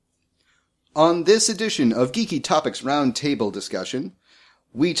On this edition of Geeky Topics Roundtable Discussion,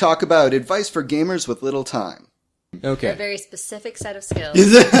 we talk about advice for gamers with little time. Okay. A very specific set of skills.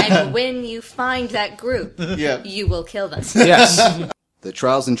 And when you find that group, you will kill them. Yes. The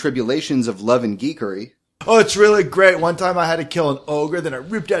trials and tribulations of love and geekery. Oh, it's really great. One time I had to kill an ogre, then I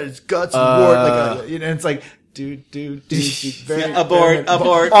ripped out his guts and wore it like and it's like, dude. Abort.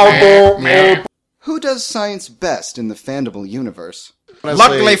 Who does science best in the Fandible universe?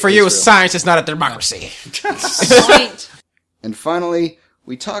 Luckily for you, science is not a democracy. Sweet. And finally,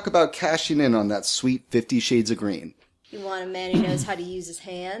 we talk about cashing in on that sweet 50 Shades of Green. You want a man who knows how to use his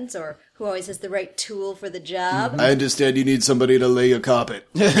hands, or who always has the right tool for the job? I understand you need somebody to lay a carpet.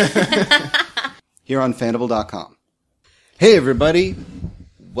 Here on Fandible.com. Hey everybody!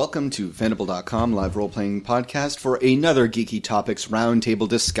 Welcome to Fandible.com, live role-playing podcast for another Geeky Topics Roundtable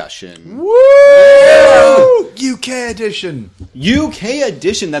discussion. Woo! UK edition. UK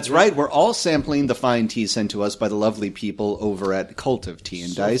edition, that's right. We're all sampling the fine tea sent to us by the lovely people over at Cult of Tea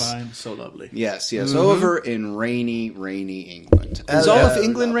and Dice. So fine, so lovely. Yes, over in rainy England. Is all of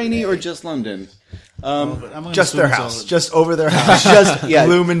England rainy or just London? Just their house. Just over their house. Just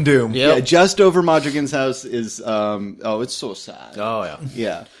gloom and doom. Yep. Yeah, just over Modrigan's house is, it's so sad. Oh, yeah.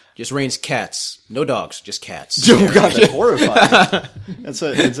 Yeah. Just rains cats. No dogs, just cats. Oh, God, that's horrifying.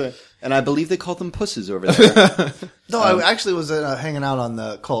 And I believe they call them pusses over there. No, I actually was hanging out on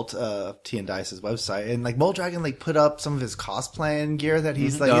the Cult Tea and Dice's website, and like Moldragon put up some of his cosplaying gear that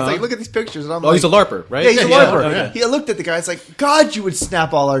he's like, look at these pictures. And I'm he's a LARPer, right? Yeah, he's a LARPer. Okay. He looked at the guy. It's like, God, you would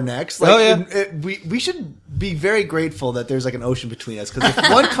snap all our necks. Like, we should be very grateful that there's like an ocean between us, because if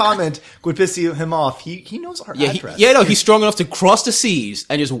one comment would piss him off, he knows our address. He's strong enough to cross the seas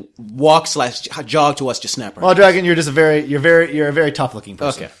and just walk/jog to us, just snap our Moldragon, you're a very tough looking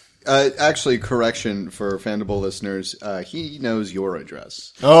person. Okay. Actually, correction for Fandible listeners, he knows your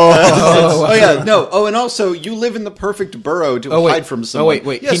address. And also, you live in the perfect borough to hide from someone. Oh,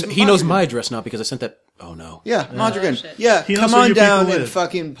 wait. Yes, he knows my address now because I sent that. Oh, no. Yeah, Modrigan. Oh, He knows come where on you down people and live.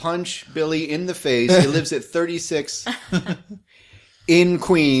 fucking punch Billy in the face. He lives at 36 in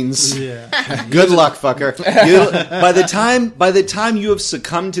Queens. Yeah. Good luck, fucker. By the time you have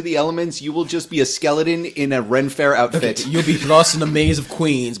succumbed to the elements, you will just be a skeleton in a Ren Fair outfit. You'll be lost in the maze of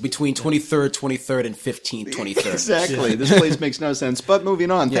Queens between 23rd, and 15th, 23rd. Exactly. This place makes no sense. But moving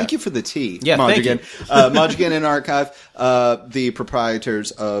on. Thank you for the tea, Yeah, Modrigan. thank Modrigan and Archive, the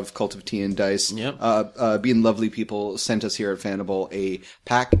proprietors of Cult of Tea and Dice, being lovely people, sent us here at Fandible a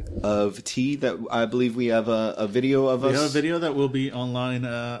pack of tea that I believe we have a video of us. We have a video that will be online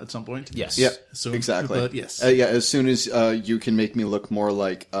at some point. Yes. Yeah, So, exactly. But yes. As soon as you can make me look more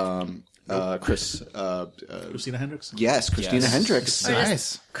like Chris. Christina Hendricks? Yes, Christina Hendricks. Or just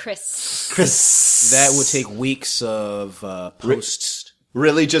Nice. Chris. That would take weeks of posts.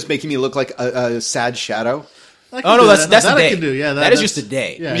 Really, just making me look like a sad shadow. Oh, no, that's that the day. I can do. Yeah, that is just a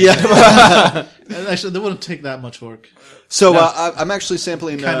day. Yeah. And actually, that wouldn't take that much work. So I'm actually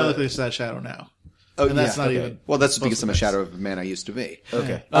sampling. Kind of look like that shadow now. Oh, And that's not even. Well, that's because I'm a shadow of a man I used to be.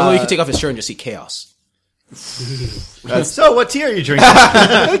 Okay. You can take off his shirt and just see chaos. So, what tea are you drinking?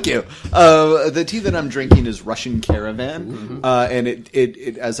 Thank you. The tea that I'm drinking is Russian Caravan, and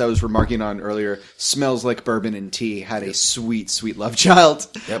it, as I was remarking on earlier, smells like bourbon and tea. Had a sweet, sweet love child.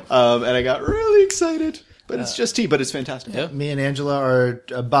 Yep. And I got really excited. But it's just tea, but it's fantastic. Yep. Me and Angela are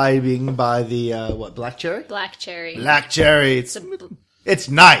imbibing by the black cherry. Black cherry. Black cherry. It's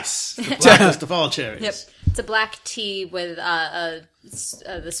nice. Blackest of all cherries. Yep. It's a black tea with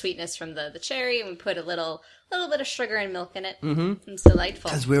the sweetness from the cherry, and we put a little bit of sugar and milk in it. Mm-hmm. It's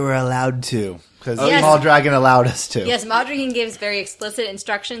delightful. Because we were allowed to. Because Yes. Small Dragon allowed us to. Yes, Modrigan gives very explicit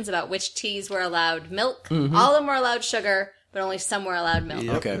instructions about which teas were allowed milk. All of them were allowed sugar, but only some were allowed milk.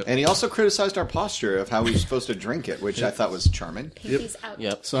 Okay. And he also criticized our posture of how we were supposed to drink it, which I thought was charming. Pinky's out.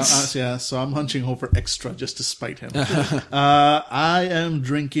 Yep. So I'm hunching over extra just to spite him. I am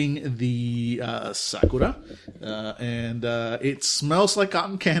drinking the Sakura, and it smells like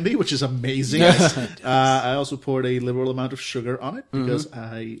cotton candy, which is amazing. I also poured a liberal amount of sugar on it because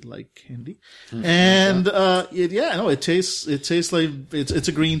I like candy, and it tastes like it's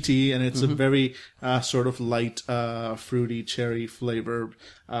a green tea, and it's a very sort of light, fruity cherry flavor.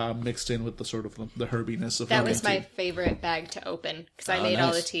 Mixed in with the sort of the herbiness of That lemon was my tea. favorite bag to open because I made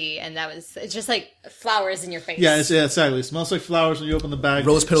all the tea, and it's just like flowers in your face. Yeah, exactly. It smells like flowers when you open the bag.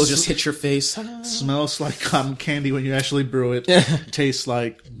 Rose petals just hit your face. Smells like cotton candy when you actually brew it. Tastes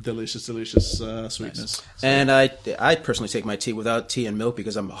like delicious sweetness. Nice. And I personally take my tea without tea and milk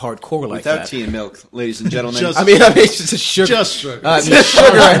because I'm hardcore like Without that. tea and milk, ladies and gentlemen. Just- I mean, it's just sugar. Just sugar.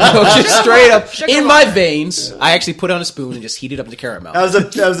 Sugar and milk, just straight up. Sugar in my veins. I actually put it on a spoon and just heat it up to caramel. That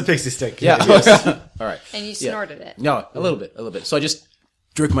was a pixie stick. Yeah. All right. And you snorted it. No, a little bit. So I just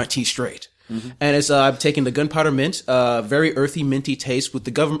drink my tea straight. And it's I'm taking the gunpowder mint, very earthy, minty taste with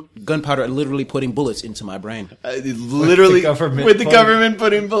the gunpowder literally putting bullets into my brain. Literally with the government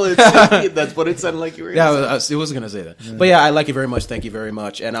putting bullets. That's what it sounded like you were. Yeah, I wasn't gonna say that, but yeah, I like it very much. Thank you very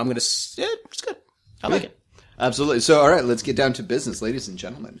much, and I'm gonna. Yeah, it's good. I like it. Absolutely. So, all right, let's get down to business, ladies and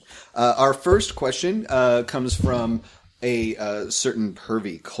gentlemen. Our first question comes from a certain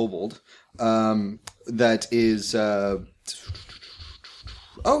pervy kobold that is.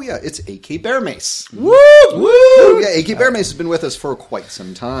 It's AK Bear Mace. Woo! Yeah, AK Bear Mace has been with us for quite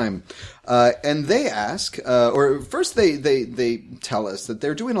some time. And they ask, or first they tell us that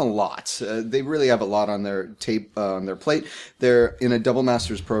they're doing a lot. They really have a lot on their on their plate. They're in a double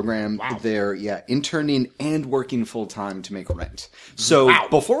master's program. Wow. They're, interning and working full time to make rent. So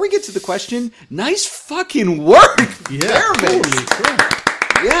before we get to the question, nice fucking work, Bear Mace.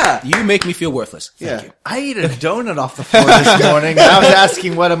 Yeah. You make me feel worthless. Thank you. I ate a donut off the floor this morning, and I was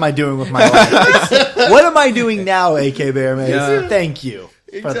asking, what am I doing with my life? What am I doing now, AK Bear Mace? Yeah. Thank you.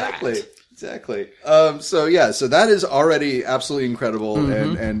 Exactly. So that is already absolutely incredible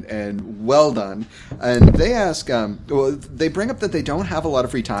and well done. And they ask, they bring up that they don't have a lot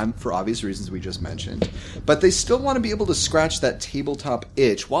of free time for obvious reasons we just mentioned, but they still want to be able to scratch that tabletop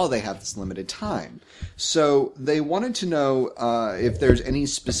itch while they have this limited time. So they wanted to know if there's any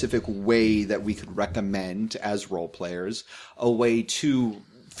specific way that we could recommend as role players, a way to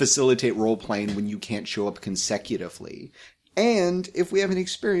facilitate role playing when you can't show up consecutively. And if we have any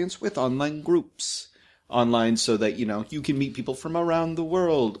experience with online groups. Online so that, you can meet people from around the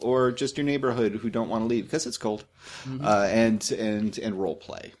world or just your neighborhood who don't want to leave because it's cold. And role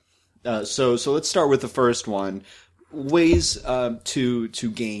play. So let's start with the first one. Ways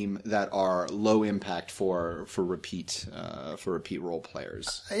to game that are low impact for repeat role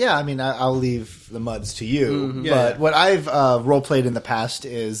players. Yeah, I mean, I'll leave the muds to you. But what I've role played in the past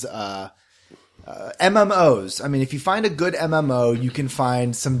is MMOs. I mean, if you find a good MMO, you can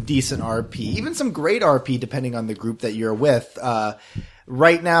find some decent RP, even some great RP, depending on the group that you're with.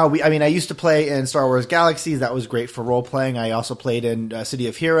 Right now, I used to play in Star Wars Galaxies. That was great for role playing. I also played in City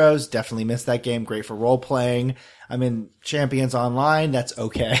of Heroes. Definitely missed that game. Great for role playing. I'm in Champions Online. That's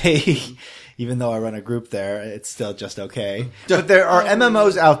okay. Even though I run a group there, it's still just okay. But there are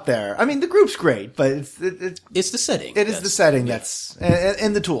MMOs out there. I mean, the group's great, but it's the setting. It is the setting that's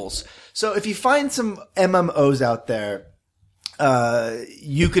and the tools. So if you find some MMOs out there,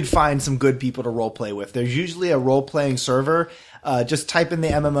 you could find some good people to role play with. There's usually a role playing server. Just type in the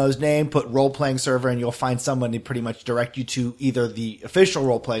MMO's name, put role playing server, and you'll find someone to pretty much direct you to either the official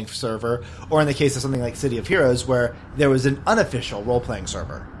role playing server, or in the case of something like City of Heroes, where there was an unofficial role playing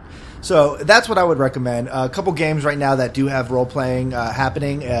server. So that's what I would recommend. A couple games right now that do have role playing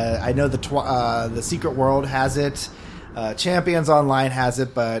happening. I know the Secret World has it. Champions Online has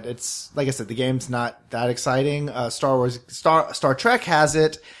it, but it's like I said, the game's not that exciting. Star Trek has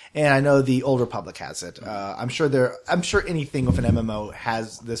it, and I know the Old Republic has it. I'm sure anything with an MMO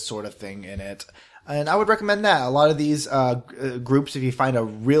has this sort of thing in it. And I would recommend that. A lot of these groups, if you find a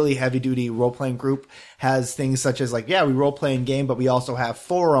really heavy-duty role-playing group, has things such as we role-play in game, but we also have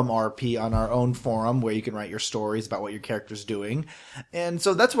forum RP on our own forum where you can write your stories about what your character's doing. And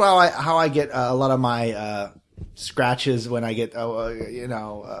so that's how I get a lot of my scratches when I get,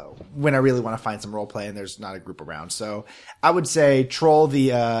 when I really want to find some role-play and there's not a group around. So I would say troll the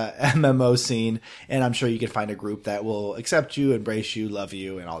MMO scene, and I'm sure you can find a group that will accept you, embrace you, love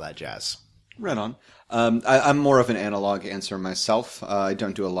you, and all that jazz. Right on. I'm more of an analog answer myself. I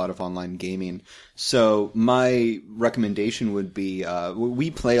don't do a lot of online gaming. So my recommendation would be,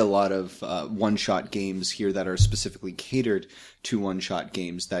 we play a lot of one-shot games here that are specifically catered to one-shot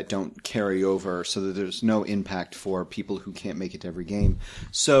games that don't carry over so that there's no impact for people who can't make it to every game.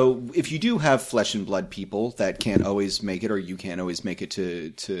 So if you do have flesh and blood people that can't always make it or you can't always make it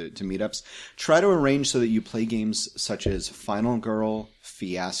to meetups, try to arrange so that you play games such as Final Girl,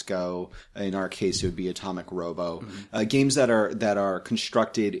 Fiasco, in our case it would be Atomic Robo, games that are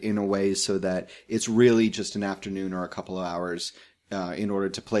constructed in a way so that it's really just an afternoon or a couple of hours in order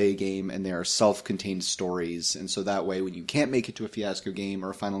to play a game, and there are self-contained stories, and so that way when you can't make it to a Fiasco game or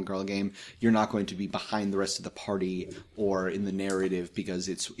a Final Girl game, you're not going to be behind the rest of the party or in the narrative because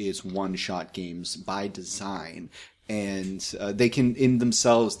it's one-shot games by design. And they can, in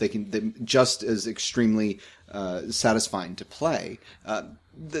themselves, they're just as extremely satisfying to play.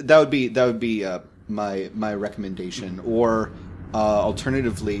 That would be my recommendation. Or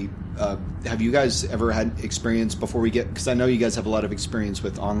Alternatively, have you guys ever had experience before we get? Because I know you guys have a lot of experience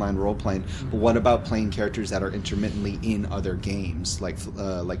with online role playing. But what about playing characters that are intermittently in other games, like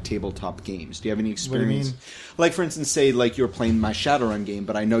tabletop games? Do you have any experience? What do you mean? Like, for instance, say like you're playing my Shadowrun game,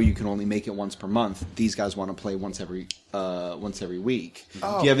 but I know you can only make it once per month. These guys want to play once every week.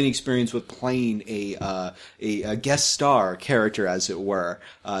 Oh. Do you have any experience with playing a guest star character, as it were,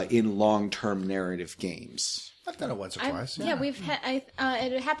 in long-term narrative games? I've done it once or twice. Yeah, we've had.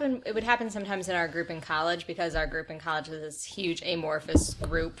 It would happen sometimes in our group in college, because our group in college is this huge amorphous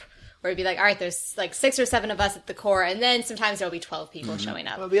group where it'd be like, all right, there's like 6 or 7 of us at the core, and then sometimes there'll be 12 people showing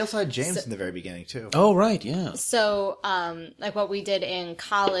up. Well, we also had James in the very beginning too. Oh, right, yeah. So, like what we did in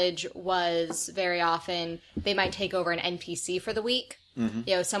college was very often they might take over an NPC for the week. You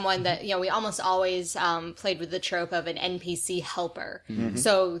know, someone that, we almost always played with the trope of an NPC helper.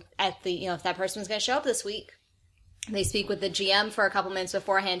 So at the, if that person was going to show up this week, they speak with the GM for a couple minutes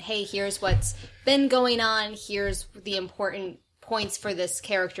beforehand. Hey, here's what's been going on. Here's the important points for this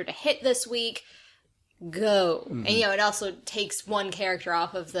character to hit this week. Go. And, it also takes one character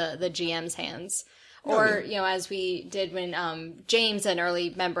off of the GM's hands. Or, as we did when James, an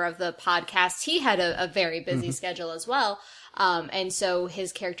early member of the podcast, he had a very busy schedule as well. And so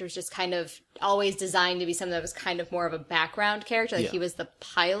his character was just kind of always designed to be something that was kind of more of a background character. Like he was the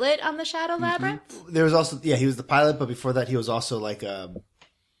pilot on the Shadow Labyrinth. There was also, he was the pilot, but before that he was also like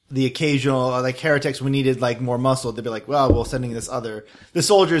the occasional, like heretics, we needed like more muscle. They'd be like, well, we're sending the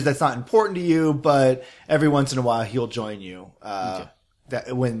soldiers that's not important to you, but every once in a while he'll join you.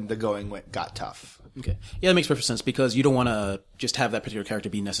 That when the going got tough. Okay. Yeah, that makes perfect sense, because you don't want to just have that particular character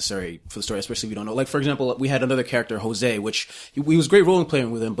be necessary for the story, especially if you don't know. Like, for example, we had another character, Jose, which he was great role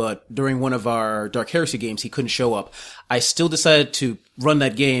playing with him, but during one of our Dark Heresy games, he couldn't show up. I still decided to run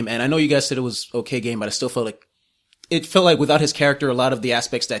that game, and I know you guys said it was okay game, but I still felt like without his character, a lot of the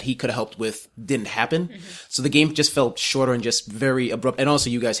aspects that he could have helped with didn't happen. So the game just felt shorter and just very abrupt. And also,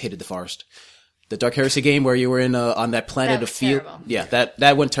 you guys hated the forest. The Dark Heresy game where you were in on that planet That of was field. terrible. Yeah,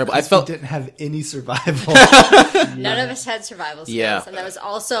 that went terrible. I We felt didn't have any survival. None of us had survival skills. Yeah. And that was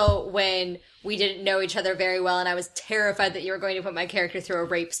also when we didn't know each other very well, and I was terrified that you were going to put my character through a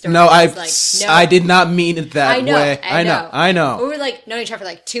rape story. no, I was like, no. I did not mean it that I know, way. I know. We were like known each other for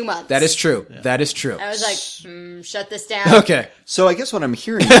like 2 months. That is true. Yeah. That is true. I was like, shut this down. Okay. So I guess what I'm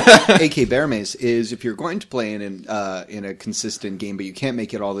hearing, AK Bear Mace, is if you're going to play in a consistent game, but you can't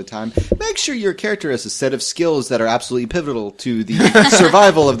make it all the time, make sure your character has a set of skills that are absolutely pivotal to the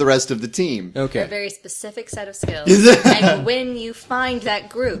survival of the rest of the team. A Okay. very specific set of skills. And when you find that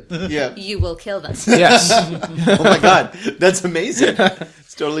group, you will kill them. Yes. Oh my god, that's amazing.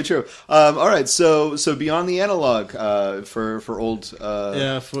 It's totally true. All right, so beyond the analog, for old,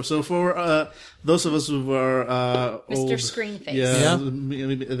 For those of us who are Mr. old, Screenface.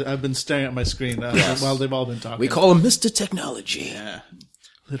 Yeah, I've been staring at my screen while they've all been talking. We call him Mr. Technology. Yeah,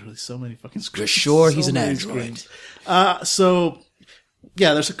 literally so many fucking screens. We're sure he's So an many android. screens.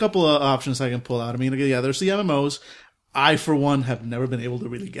 There's a couple of options I can pull out. I mean, there's the MMOs. I, for one, have never been able to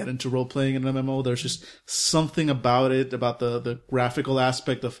really get into role-playing in an MMO. There's just something about it, about the graphical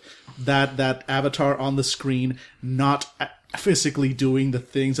aspect of that avatar on the screen not physically doing the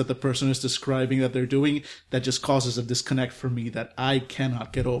things that the person is describing that they're doing, that just causes a disconnect for me that I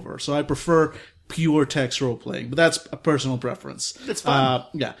cannot get over. So I prefer pure text role-playing, but that's a personal preference. It's fun.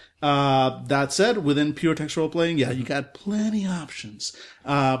 That said, within pure text role-playing, you got plenty of options.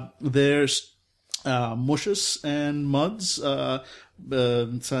 There's mushes and muds,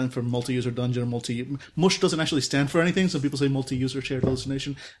 stand for multi-user dungeon, mush doesn't actually stand for anything. Some people say multi-user shared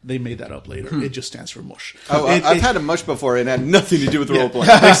hallucination. They made that up later. It just stands for mush. I've had a mush before and it had nothing to do with role playing.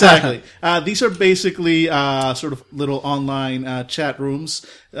 Exactly. These are basically sort of little online chat rooms,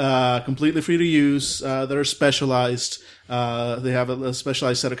 completely free to use, that are specialized. They have a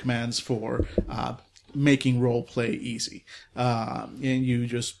specialized set of commands for making role play easy. And you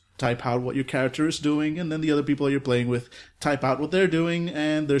just type out what your character is doing, and then the other people you're playing with type out what they're doing,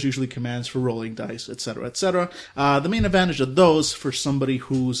 and there's usually commands for rolling dice, etc., etc. The main advantage of those for somebody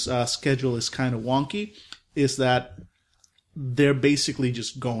whose schedule is kind of wonky is that they're basically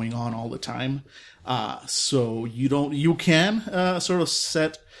just going on all the time. So you can sort of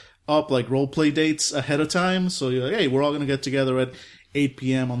set up like role play dates ahead of time. So you're like, hey, we're all going to get together at 8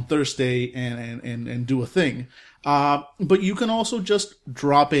 p.m. on Thursday and do a thing. But you can also just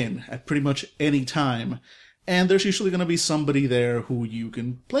drop in at pretty much any time, and there's usually going to be somebody there who you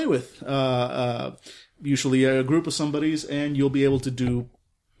can play with. Usually a group of somebodies, and you'll be able to do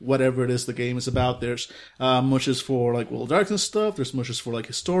whatever it is the game is about. There's mushes for like World of Darkness stuff. There's mushes for like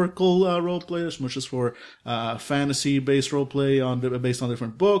historical roleplay. There's mushes for fantasy-based roleplay based on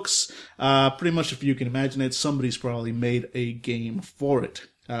different books. Pretty much, if you can imagine it, somebody's probably made a game for it.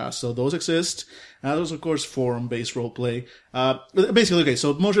 So those exist. Those, of course, forum-based roleplay. Basically, okay,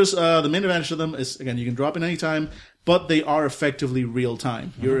 so mushes, the main advantage of them is, again, you can drop in anytime, but they are effectively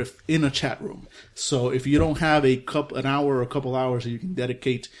real-time. You're in a chat room. So if you don't have an hour or a couple hours that you can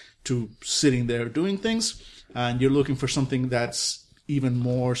dedicate to sitting there doing things, and you're looking for something that's even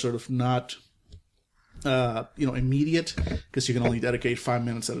more sort of not immediate, because you can only dedicate 5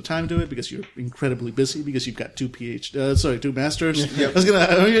 minutes at a time to it because you're incredibly busy because you've got two masters. Yep.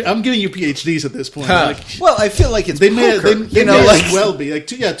 I'm giving you PhDs at this point. Well, I feel like it's they may as well be like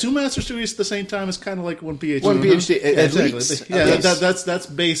two master's degrees at the same time is kind of like one PhD. One PhD at least. Yeah, that's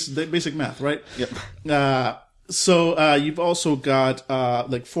basic math, right? Yep. So you've also got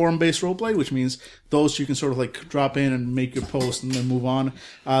like forum-based roleplay, which means those you can sort of like drop in and make your post and then move on.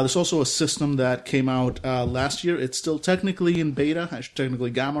 There's also a system that came out last year. It's still technically in beta, actually technically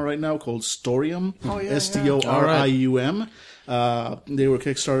gamma right now, called Storium. Storium. They were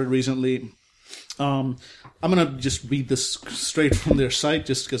kickstarted recently. I'm going to just read this straight from their site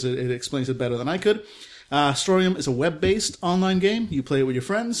just because it explains it better than I could. Storium is a web-based online game. You play it with your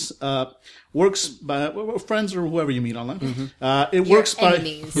friends. Works by friends or whoever you meet online. It works by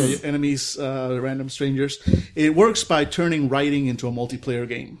your enemies, random strangers. It works by turning writing into a multiplayer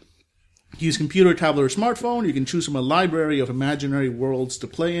game. You use computer, tablet, or smartphone. You can choose from a library of imaginary worlds to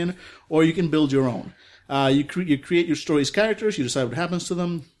play in, or you can build your own. You create your story's characters. You decide what happens to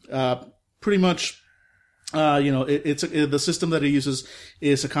them. Pretty much. The system that it uses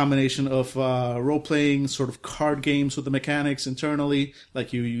is a combination of role-playing, sort of card games with the mechanics internally.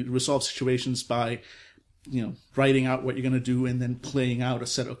 Like you resolve situations by, writing out what you're going to do and then playing out a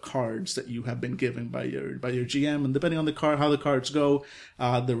set of cards that you have been given by your GM. And depending on the card, how the cards go,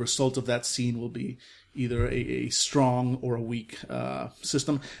 the result of that scene will be either a strong or a weak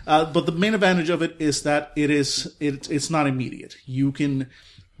system. But the main advantage of it is that it's not immediate. You can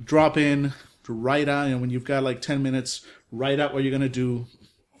drop in to write out, when you've got like 10 minutes, write out what you're going to do,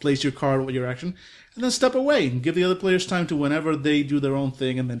 place your card with your action, and then step away and give the other players time to whenever they do their own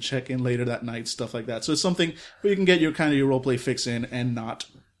thing and then check in later that night, stuff like that. So it's something where you can get your roleplay fix in and not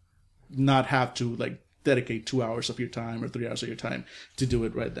have to like dedicate 2 hours of your time or 3 hours of your time to do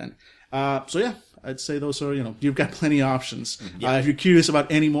it right then. So yeah, I'd say those are, you've got plenty of options. If you're curious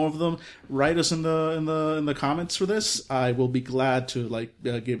about any more of them, write us in the comments for this. I will be glad to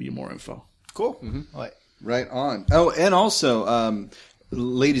give you more info. Cool. Right on. Oh, and also,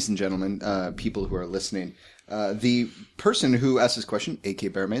 ladies and gentlemen, people who are listening, the person who asked this question,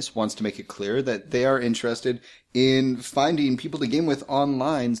 AK Bear Mace, wants to make it clear that they are interested in finding people to game with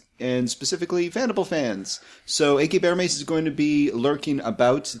online, and specifically Vanderbilt fans. So AK Bear Mace is going to be lurking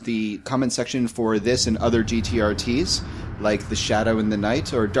about the comment section for this and other GTRTs, like The Shadow in the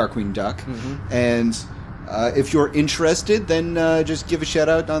Night or Darkwing Duck. And if you're interested, then just give a shout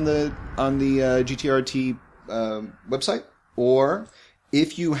out on the GTRT website, or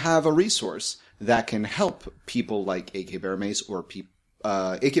if you have a resource that can help people like AK Bear Mace or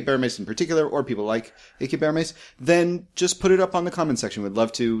AK Bear Mace in particular, or people like AK Bear Mace, then just put it up on the comment section. We'd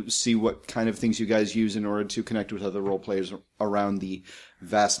love to see what kind of things you guys use in order to connect with other role players around the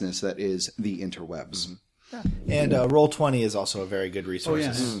vastness that is the interwebs. And Roll20 is also a very good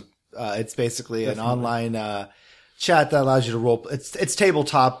resource. It's basically an online chat that allows you to roll. It's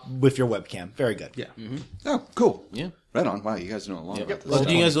tabletop with your webcam. Very good. Yeah. Oh, cool. Yeah. Right on. Wow, you guys know a lot about this. Well,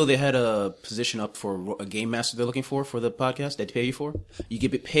 do you guys know they had a position up for a game master they're looking for the podcast? They'd pay you for? You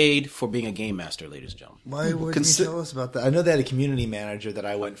get paid for being a game master, ladies and gentlemen. Why wouldn't you tell us about that? I know they had a community manager that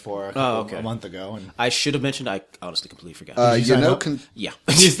I went for a month ago. And I should have mentioned. I honestly completely forgot. Yeah.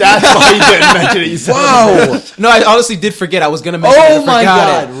 That's why you didn't mention it. Wow. No, I honestly did forget. I was going to mention it. Oh my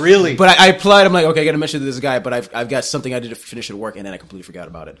God, really? But I applied. I'm like, okay, I got to mention this guy, but I've got something I did to finish at work, and then I completely forgot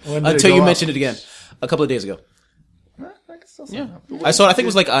about it. Until you mentioned it again a couple of days ago. Yeah, I saw it. I think it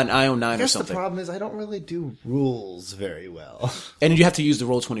was like on IO9 or something. The problem is I don't really do rules very well, and you have to use the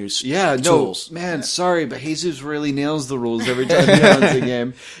Roll20 tools. Man, sorry, but Jesus really nails the rules every time he runs a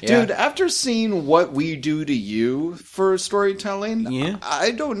game. Dude, after seeing what we do to you for storytelling,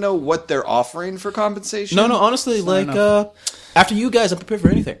 I don't know what they're offering for compensation. No, honestly, after you guys, I'm prepared for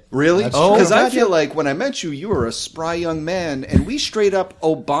anything. Really? Because I feel like when I met you, you were a spry young man, and we straight up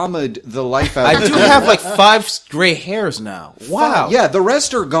Obama'd the life out of you. I do have like 5 gray hairs now. Wow. Yeah, the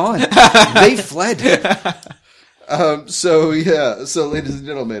rest are gone. They fled. So ladies and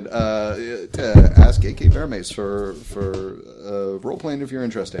gentlemen, ask AK Vermes for role playing if you're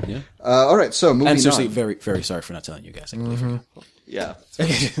interested. Yeah. All right. So moving And seriously, on. very, very sorry for not telling you guys. I completely forgot. Yeah,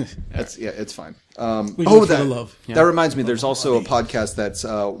 it's fine. We do it for the love. That reminds me. There's also a podcast that's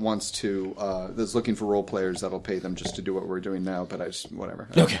that's looking for role players that'll pay them just to do what we're doing now. But I just whatever.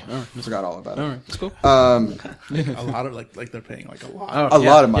 Okay. Forgot all about it. All right, that's cool. A lot of like they're paying like a lot. A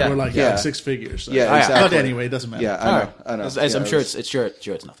lot of money. We're like yeah. 6 figures. So. Yeah, exactly. But anyway, it doesn't matter. Yeah, I know. As Yeah, I'm sure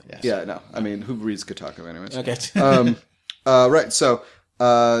it's nothing. Yeah, no. I mean, who reads Kotaku anyways? Okay. Right. So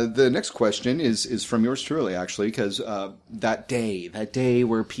the next question is from yours truly, actually, because that day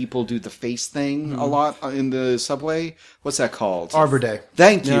where people do the face thing a lot in the subway. What's that called? Arbor Day.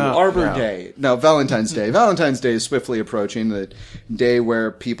 Thank you, No. Arbor Day. No, Valentine's Day. Valentine's Day is swiftly approaching. The day where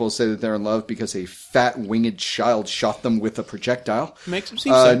people say that they're in love because a fat winged child shot them with a projectile. Makes them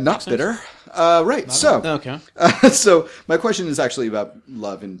seem so. Not Makes sense. bitter. Right. So. Okay. So my question is actually about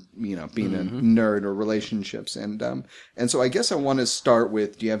love and being a nerd or relationships and so I guess I want to start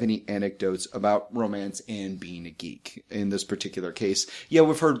with, do you have any anecdotes about romance and being a geek in this particular case? Yeah,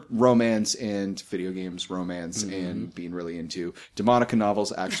 we've heard romance and video games, romance and being really into Demonica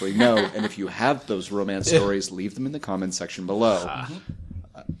novels. Actually, no. And if you have those romance stories, leave them in the comments section below.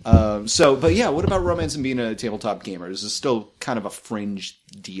 But yeah, what about romance and being a tabletop gamer? This is still kind of a fringe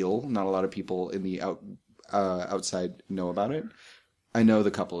deal. Not a lot of people in the outside know about it. I know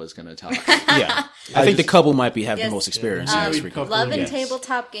the couple is going to talk. Yeah. I think the couple might have Yes. the most experience. Yeah. in this Yeah. regard. Love and Yes.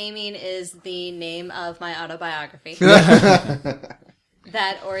 Tabletop Gaming is the name of my autobiography.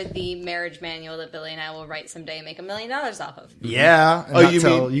 That or the marriage manual that Billy and I will write someday and make $1 million off of. Yeah. And Oh, not you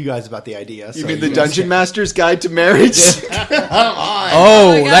tell mean- you guys about the idea. You so mean the guys Dungeon can- Master's Guide to Marriage?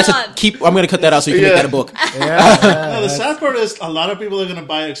 Oh, my that's God. I'm going to cut that out so you can make that a book. No, the sad part is a lot of people are going to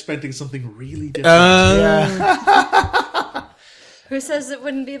buy it expecting something really different. Yeah. Who says it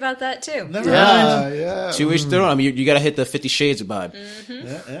wouldn't be about that too? Never mind. Yeah. To each their own. I mean, you got to hit the 50 Shades vibe.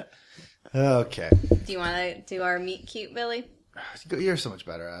 Yeah. Okay. Do you want to do our meet cute, Billy? You're so much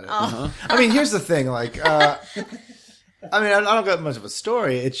better at it. Oh. I mean, here's the thing. Like, I don't got much of a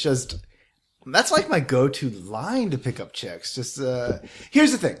story. It's just that's like my go-to line to pick up chicks. Just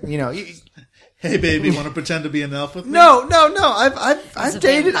here's the thing. Hey, baby, want to pretend to be an elf with me? No. I've a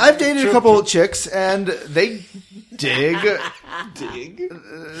dated vampire. I've dated a couple of chicks, and they dig the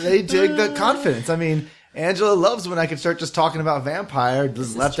confidence. I mean, Angela loves when I can start just talking about vampire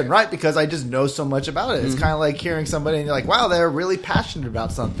just left and right because I just know so much about it. It's kind of like hearing somebody and you're like, wow, they're really passionate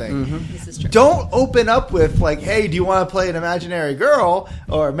about something. This is true. Don't open up with like, hey, do you want to play an imaginary girl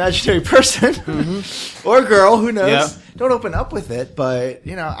or imaginary person or girl? Who knows? Yeah. Don't open up with it. But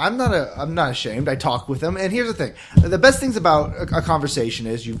I'm not ashamed. I talk with them. And here's the thing: the best things about a conversation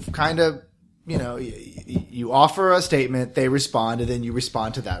is you've kind of you offer a statement, they respond, and then you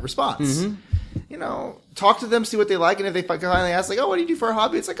respond to that response. Talk to them, see what they like, and if they finally ask, like, oh, what do you do for a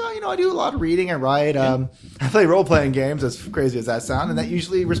hobby? It's like, oh, I do a lot of reading, I write, I play role-playing games, as crazy as that sounds, and that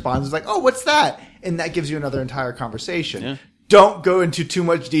usually responds is like, oh, what's that? And that gives you another entire conversation. Yeah. Don't go into too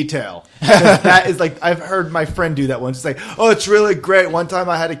much detail. That is like, I've heard my friend do that once. It's like, oh, it's really great. One time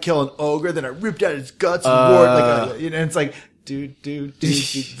I had to kill an ogre, then I ripped out his guts and wore it and it's like, dude.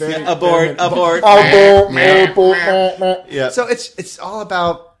 Very, Abort. Yeah. So it's all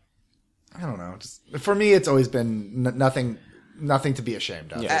about, I don't know. Just, for me, it's always been nothing to be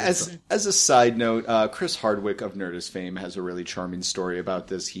ashamed of. Yeah. As a side note, Chris Hardwick of Nerdist fame has a really charming story about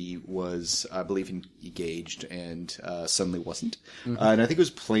this. He was, I believe, engaged and suddenly wasn't. And I think it was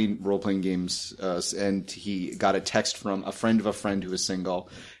playing role-playing games, and he got a text from a friend of a friend who was single,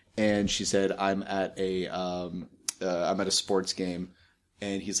 and she said, I'm at a sports game.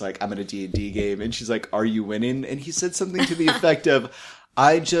 And he's like, I'm at a D&D game. And she's like, are you winning? And he said something to the effect of,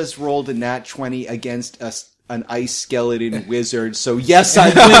 I just rolled a nat 20 against an ice skeleton wizard, so yes,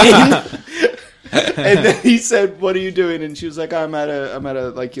 I'm winning. And then he said, what are you doing? And she was like, I'm at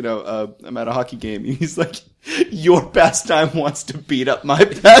a hockey game. And he's like, your pastime wants to beat up my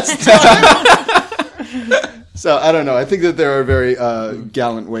pastime. So I don't know. I think that there are very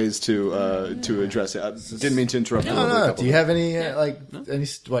gallant ways to address it. I didn't mean to interrupt. No. Do you have any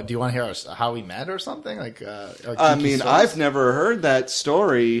what? Do you want to hear how we met or something? Like, I mean, I've never heard that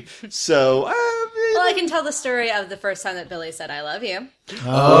story, so. Well, I can tell the story of the first time that Billy said, I love you.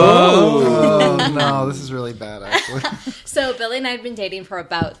 Oh no, this is really bad. Actually, So Billy and I had been dating for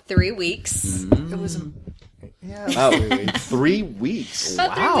about 3 weeks. it was Yeah. 3 weeks.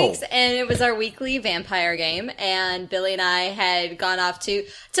 About 3 weeks, and it was our weekly vampire game, and Billy and I had gone off to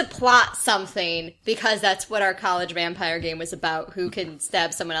plot something, because that's what our college vampire game was about, who can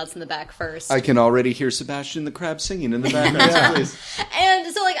stab someone else in the back first. I can already hear Sebastian the Crab singing in the background. Please.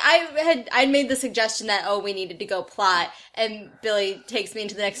 And so, like, I'd made the suggestion that, we needed to go plot, and Billy takes me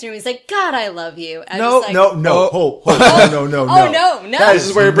into the next room, he's like, God, I love you. And No. no. No. Oh, no. This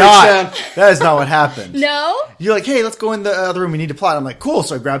is where it breaks down. That is not what happened. No? You're like, hey, let's go in the other room. We need to plot. I'm like, cool.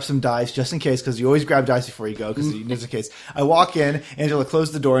 So I grab some dice just in case, because you always grab dice before you go, because just in case. I walk in, Angela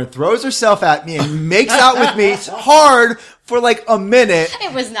closes the door and throws herself at me and makes out with me hard for like a minute.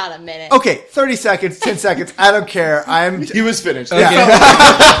 It was not a minute. Okay, 30 seconds, 10 seconds. I don't care. He was finished. Yeah.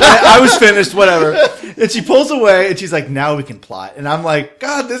 I was finished, whatever. And she pulls away and she's like, now we can plot. And I'm like,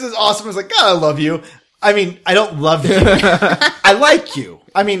 God, this is awesome. I was like, God, I love you. I mean, I don't love you. I like you.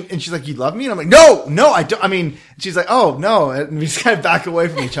 I mean, and she's like, you love me? And I'm like, no, I don't. I mean, she's like, oh, no. And we just kind of back away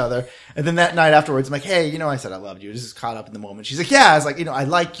from each other. And then that night afterwards, I'm like, hey, I said I loved you. This is caught up in the moment. She's like, yeah. I was like, I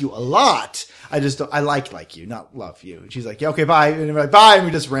like you a lot. I just don't, I like you, not love you. And she's like, yeah, okay, bye. And we're like, bye. And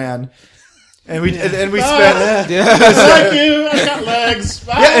we just ran. And we spent. I like you. I got legs.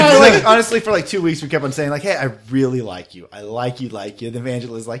 Bye. Yeah, and honestly, for like 2 weeks, we kept on saying like, hey, I really like you. I like you. And then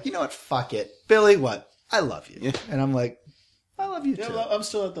Angela's like, you know what? Fuck it. Billy, what? I love you. Yeah. And I'm like, I love you too. Yeah, I'm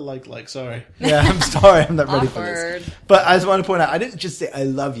still at the like, sorry. Yeah, I'm sorry. I'm not ready for Awkward. this. But I just want to point out, I didn't just say I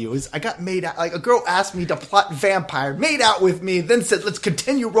love you. I got made out, like a girl asked me to plot vampire, made out with me, then said, let's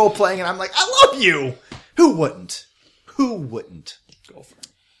continue role playing. And I'm like, I love you. Who wouldn't? Go for it.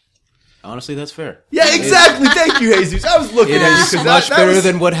 Honestly, that's fair. Yeah, exactly. Thank you, Jesus. I was looking It at you is because much that better was...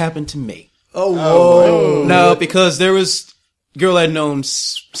 than what happened to me. Oh, whoa. No, because there was a girl I'd known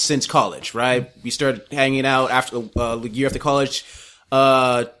since college, right? We started hanging out after the year after college.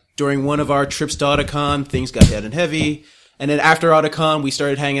 During one of our trips to Otakon, things got head and heavy. And then after Otakon, we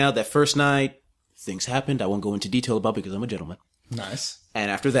started hanging out that first night. Things happened. I won't go into detail about because I'm a gentleman. Nice. And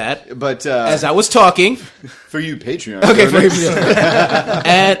after that, But as I was talking... for you, Patreon. Okay,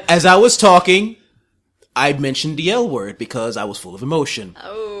 and as I was talking, I mentioned the L word because I was full of emotion.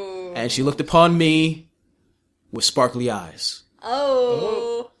 Oh. And she looked upon me with sparkly eyes.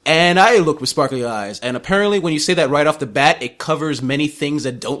 Oh. And I looked with sparkly eyes. And apparently when you say that right off the bat, it covers many things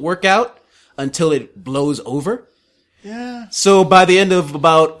that don't work out until it blows over. Yeah. So by the end of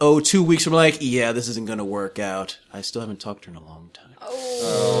about 2 weeks, I'm like, yeah, this isn't going to work out. I still haven't talked to her in a long time.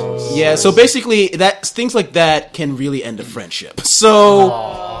 Oh. Yeah, so basically things like that can really end a friendship.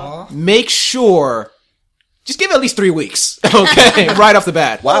 So make sure, just give it at least 3 weeks. Okay, right off the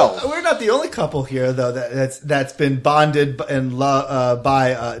bat. Wow. We're not the only couple here, though, that's been bonded and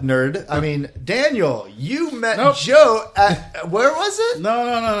by Nerd. I mean, Daniel, you met Joe at, where was it?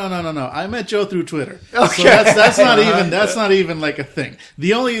 No. I met Joe through Twitter. Okay. So that's not even like a thing.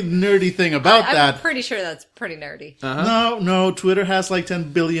 The only nerdy thing about I'm that. pretty sure that's pretty nerdy. No, Twitter has like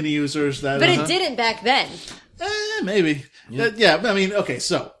 10 billion users. That But it didn't back then. Maybe. Yeah. I mean, okay.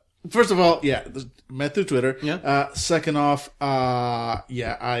 So first of all, met through Twitter. Yeah. Second off, I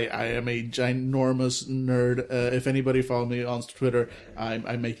am a ginormous nerd. If anybody follows me on Twitter,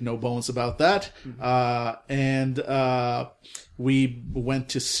 I make no bones about that. And we went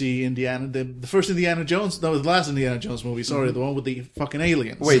to see the first Indiana Jones, no, the last Indiana Jones movie, sorry, the one with the fucking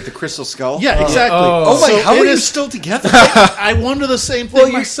aliens. Wait, the Crystal Skull? Yeah, exactly. Oh my, So how it are you is- still together? I wonder the same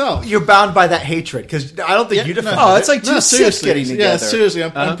thing myself. You're bound by that hatred, because I don't think you defend Oh, it's like two No, Siths seriously. getting together. Yeah, seriously.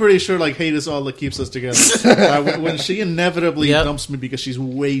 I'm pretty sure like hate is all that keeps us together. When she inevitably Yep. dumps me because she's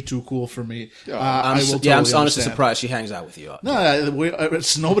way too cool for me, I I'm will totally honestly understand. surprised she hangs out with you. No,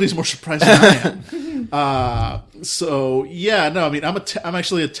 nobody's more surprised than I am. So yeah, no, I mean, I'm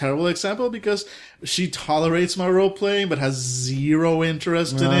actually a terrible example because she tolerates my role playing but has zero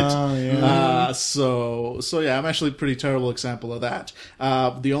interest in it. So yeah, I'm actually a pretty terrible example of that.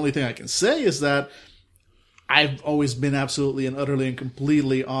 The only thing I can say is that I've always been absolutely and utterly and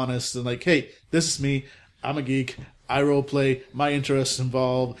completely honest and like, hey, this is me. I'm a geek. I role play. My interests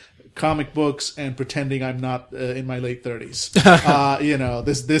involve comic books and pretending I'm not in my late 30s.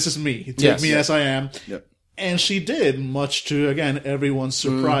 This is me. Take me as I am. Yep. And she did, much to, again, everyone's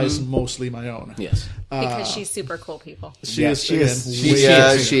surprise, mostly my own. Yes. Because she's super cool, people. She Yeah, is, she again, is.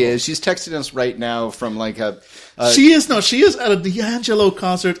 way She is. She's texting us right now from like a... She is at a D'Angelo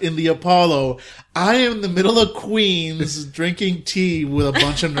concert in the Apollo. I am in the middle of Queens drinking tea with a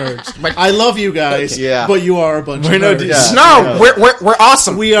bunch of nerds. I love you guys, Yeah. but you are a bunch of nerds. We're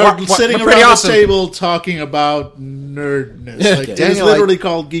awesome. We are sitting we're around pretty the awesome. table talking about nerdness. Like, it is Daniel, literally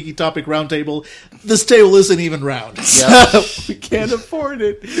called Geeky Topic Roundtable. This table isn't even round. we can't afford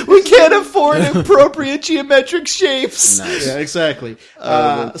it. We can't afford appropriate appropriate geometric shapes. Yeah, exactly.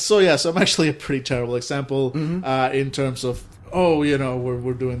 So I'm actually a pretty terrible example in terms of,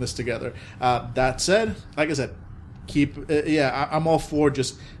 we're doing this together. That said, like I said, I'm all for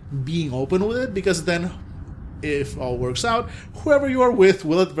just being open with it, because then, if all works out, whoever you are with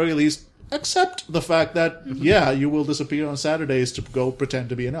will at the very least accept the fact that, you will disappear on Saturdays to go pretend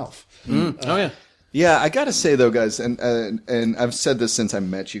to be an elf. Oh, yeah. Yeah, I gotta say though, guys, and I've said this since I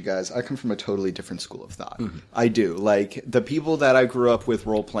met you guys, I come from a totally different school of thought. I do. Like, the people that I grew up with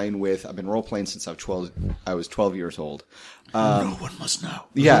role-playing with, I've been role-playing since I was 12 years old. No one must know.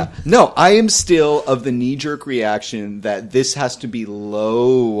 Yeah. No, I am still of the knee-jerk reaction that this has to be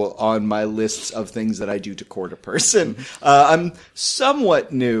low on my lists of things that I do to court a person. I'm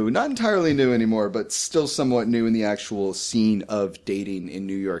somewhat new, not entirely new anymore, but still somewhat new in the actual scene of dating in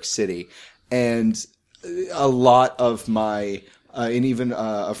New York City. And a lot of my, and even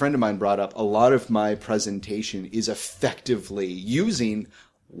a friend of mine brought up, a lot of my presentation is effectively using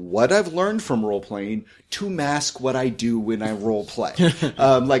what I've learned from role playing to mask what I do when I role play.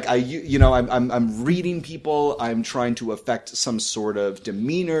 I'm reading people. I'm trying to affect some sort of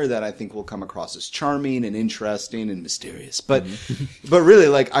demeanor that I think will come across as charming and interesting and mysterious. But, but really,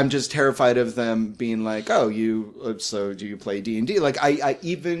 like, I'm just terrified of them being like, oh, so do you play D&D? Like, I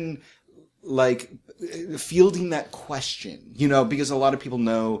even, like, fielding that question, because a lot of people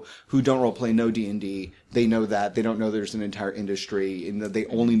who don't role play know D&D. They know that. They don't know there's an entire industry, and that they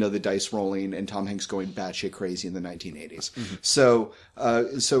only know the dice rolling and Tom Hanks going batshit crazy in the 1980s. So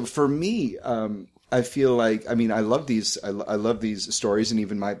for me, I feel like, I love these stories, and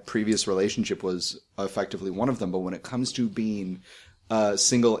even my previous relationship was effectively one of them. But when it comes to being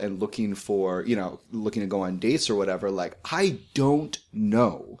single and looking to go on dates or whatever, like, I don't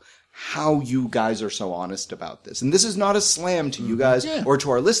know how you guys are so honest about this. And this is not a slam to you guys or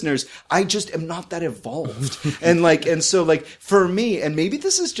to our listeners. I just am not that evolved. and so for me, and maybe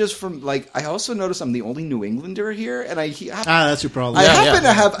this is just from, I also notice I'm the only New Englander here, and that's your problem. I happen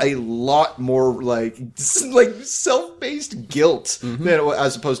to have a lot more self-based guilt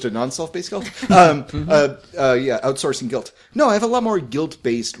as opposed to non-self-based guilt. Outsourcing guilt. No, I have a lot more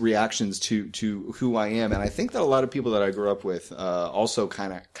guilt-based reactions to who I am, and I think that a lot of people that I grew up with also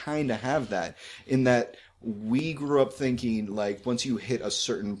kind of have that, in that we grew up thinking, like, once you hit a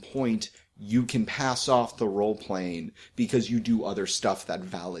certain point, you can pass off the role playing because you do other stuff that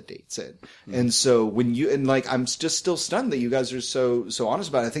validates it. And so I'm just still stunned that you guys are so honest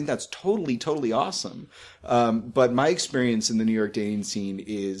about it. I think that's totally, totally awesome. But my experience in the New York dating scene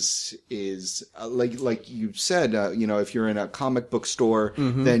is like you said, if you're in a comic book store,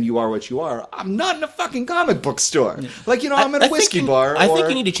 then you are what you are. I'm not in a fucking comic book store. I'm in a whiskey bar. I think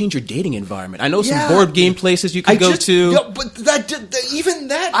you need to change your dating environment. I know some board game places you can go to. But even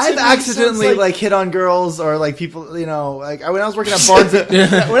that, I've accidentally hit on girls, or people, when I was working at Barnes,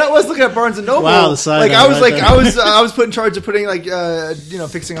 when I was looking at Barnes and Noble, wow, the side I was put in charge of putting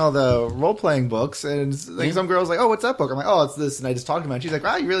fixing all the role playing books, and some girls like, oh, what's that book? I'm like, oh, it's this, and I just talked about it. She's like,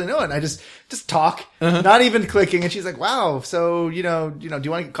 wow, you really know it. And I just talk, not even clicking, and she's like, wow, so do you want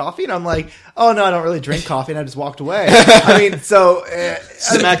to get coffee? And I'm like, oh no, I don't really drink coffee, and I just walked away.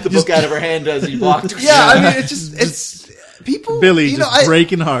 Smacked the book out of her hand as he walked. Yeah, it's people, Billy,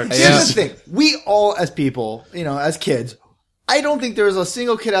 breaking hearts. Here's the thing: we all, as people, as kids, I don't think there's a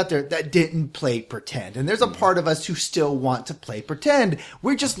single kid out there that didn't play pretend. And there's a part of us who still want to play pretend.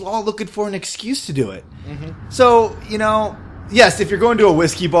 We're just all looking for an excuse to do it. So, yes, if you're going to a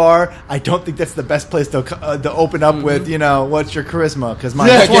whiskey bar, I don't think that's the best place to open up with, what's your charisma? Because mine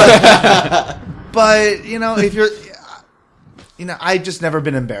is one. But, if you're... I just never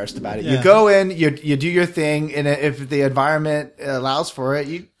been embarrassed about it. Yeah. You go in, you do your thing, and if the environment allows for it,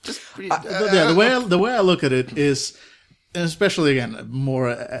 you just... the way I look at it is... And especially again, more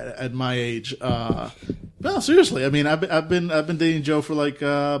at my age. No, seriously. I mean, I've been dating Joe for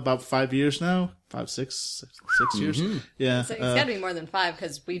about 5 years now. 6 years. Yeah. So it's got to be more than 5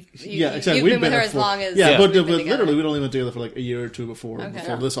 because exactly. You've been with her as long as but literally we'd only been together for a year or two before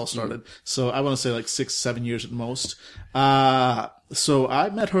this all started. So I want to say 6, 7 years at most. So I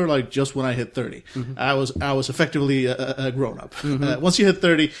met her just when I hit 30. I was effectively a grown up. Once you hit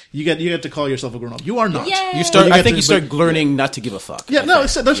 30, you get to call yourself a grown up. You are not. Yay! You start learning not to give a fuck. Yeah,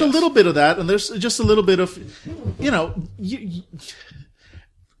 there's a little bit of that, and there's just a little bit of,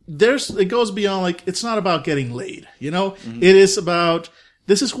 it goes beyond it's not about getting laid. It is about,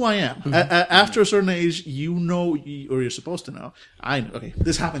 this is who I am. After a certain age, or you're supposed to know. I know. Okay,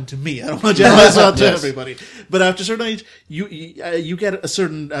 this happened to me. I don't want to generalize out to everybody. But after a certain age, you get a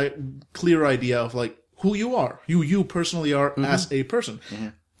certain clear idea of who you are. You personally are as a person.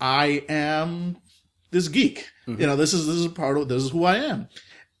 I am this geek. This is part of this is who I am.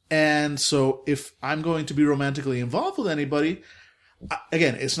 And so if I'm going to be romantically involved with anybody,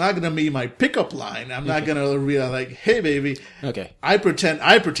 again, it's not going to be my pickup line. I'm not going to be like, "Hey, baby, Okay. I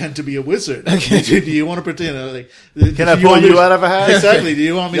pretend to be a wizard. Okay. Do you want to pretend? Can I pull you out of a hat? Exactly. Do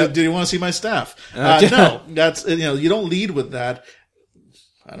you want me? Do you want to see my staff? No, that's you don't lead with that.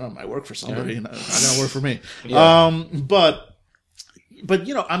 I don't know. It might work for somebody. Not going to work for me. Yeah. But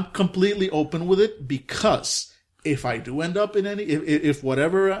I'm completely open with it because if I do end up in if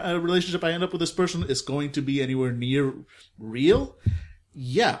whatever relationship I end up with this person is going to be anywhere near real,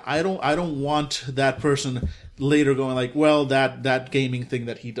 I don't want that person later going like, well, that gaming thing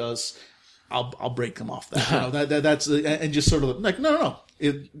that he does, I'll break them off that. That's and just sort of like, no.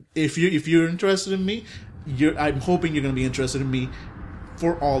 If you're interested in me, I'm hoping you're going to be interested in me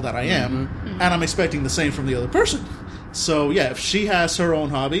for all that I am, and I'm expecting the same from the other person. So if she has her own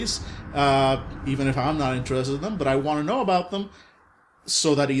hobbies, even if I'm not interested in them, but I want to know about them,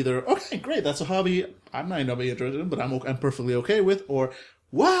 so that either, okay, great, that's a hobby I might not be interested in, but I'm perfectly okay with, or,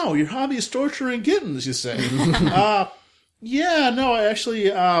 wow, your hobby is torturing kittens, you say. I actually,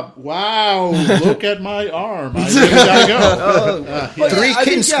 wow, look at my arm. I really gotta go. 3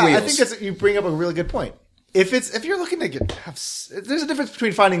 kitten squeals. I think you bring up a really good point. If you're looking to there's a difference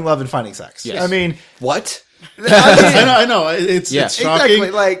between finding love and finding sex. Yes. I mean, What? I know. It's shocking.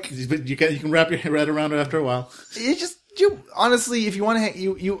 exactly. Like, but you can wrap your head around it after a while. you honestly, if you want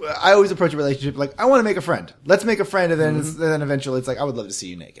to, I always approach a relationship like, I want to make a friend. Let's make a friend, and then eventually it's like, I would love to see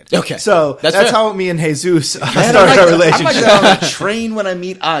you naked. Okay. So That's that's fair. how me and Jesus started I'm our like I'm relationship. like on a train when I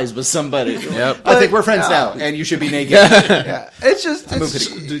meet eyes with somebody. Yep. I think we're friends now, and you should be naked. Yeah, it's just.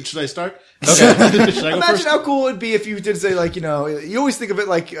 Should I start? Okay. Should I go Imagine first? how cool it would be if you did say, like, you always think of it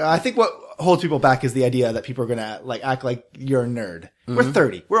like, I think what holds people back is the idea that people are going to like act like you're a nerd. We're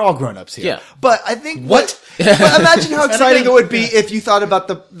 30. We're all grown-ups here. Yeah. But I think What? but imagine how exciting it would be if you thought about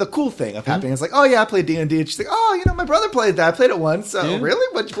the cool thing of happening. It's like, oh yeah, I played D&D. And she's like, oh, my brother played that. I played it once.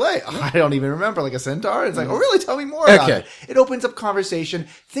 Really? What'd you play? Oh, I don't even remember. Like a centaur? It's like, oh really? Tell me more about it. It opens up conversation.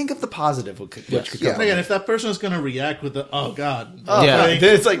 Think of the positive which could come. And again, if that person is going to react with the, oh God. Yeah. okay,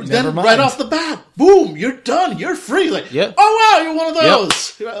 Then it's like, then never mind. right off the bat, boom, you're done. You're free. Like, Yep. oh wow, you're one of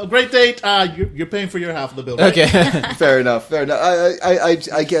those. Great date. You're paying for your half of the bill. Right? Okay. Fair enough.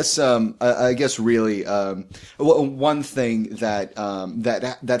 I guess really one thing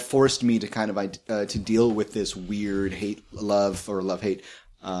that forced me to kind of to deal with this weird love hate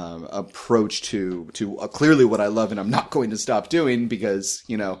approach to clearly what I love and I'm not going to stop doing because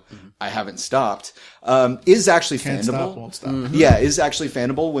I haven't stopped is actually Can't Fandible. stop, won't stop. Yeah, is actually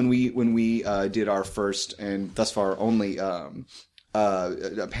Fandible when we did our first and thus far only a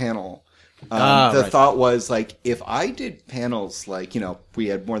panel. The thought was like, if I did panels like, we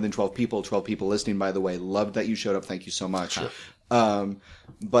had more than 12 people listening, by the way, loved that you showed up. Thank you so much.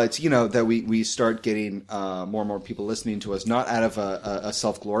 But that we start getting, more and more people listening to us, not out of a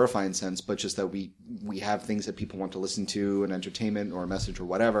self-glorifying sense, but just that we have things that people want to listen to, an entertainment or a message or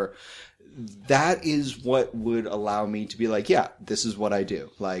whatever. That is what would allow me to be like, yeah, this is what I do.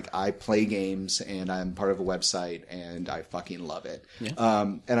 Like, I play games and I'm part of a website and I fucking love it. Yeah.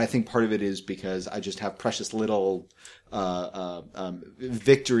 And I think part of it is because I just have precious little,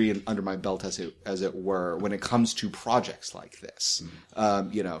 victory under my belt, as it were, when it comes to projects like this.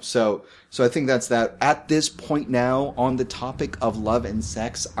 So I think that's that. At this point now, on the topic of love and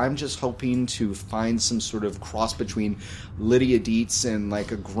sex, I'm just hoping to find some sort of cross between Lydia Dietz and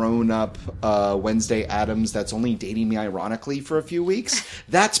like a grown-up Wednesday Addams that's only dating me ironically for a few weeks.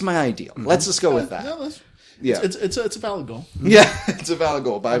 That's my ideal. Let's just go with that. No, Yeah, it's a valid goal. yeah, it's a valid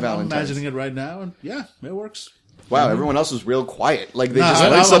goal by I'm Valentine's. imagining it right now, and yeah, it works. Wow, everyone else was real quiet. Like they Nah, just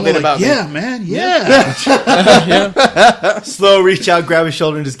I'm learned something like, about me. yeah, man, yeah. Slow reach out, grab his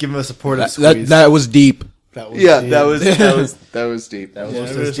shoulder, and just give him a supportive squeeze. That was deep. That was Yeah, deep. that was deep. That was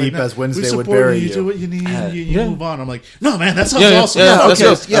Almost It's as deep like, as Wednesday we would support bury you. you. Do what you need. You move on. I'm like, no, man, that sounds Yeah, awesome. yeah, No, let's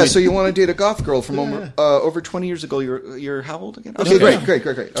Okay, go. yeah. So you want to date a goth girl from over 20 years ago? You're how old again? Okay,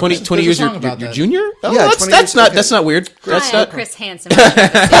 great. 20 There's a years song your about that. junior? Oh, Yeah, that's 20 that's years, not okay. that's not weird. That's Hi, I'm not Chris Hansen.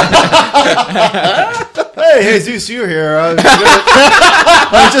 Hey, Jesus, you're here. I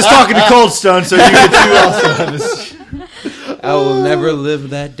was just talking to Cold Stone, so you also have this. I will never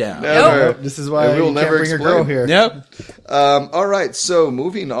live that down. Never. This is why And we will you can't never bring explain. a girl here. Yep. All right. So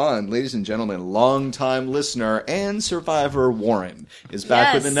moving on, ladies and gentlemen, longtime listener and survivor Warren is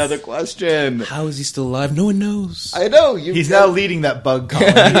back with Yes. another question. How is he still alive? No one knows. I know you. He's now leading that bug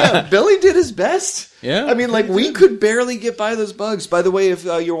colony. Yeah, Billy did his best. Yeah. I mean, like, we could barely get by those bugs. By the way, if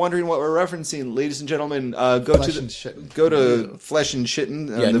you're wondering what we're referencing, ladies and gentlemen, go to Flesh and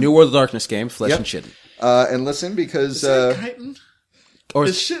Shitten. Yeah, New World of Darkness game, Flesh Yep. and Shitten. And listen, because... chitin? Or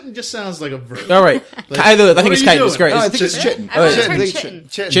Because shitting just sounds like a verb. all right, I think it's chitin. It's great. No, I It's think it's chittin. I always Chittin. heard I think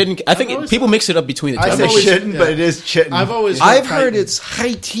chittin. chitin. I think people mix it up between the two. I say always- shitting, yeah. but it is chittin. I've heard chitin. it's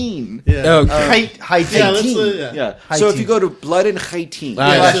chitin. Yeah. Okay. High Yeah, that's teen. yeah. So if you go to blood and chitin... Ah,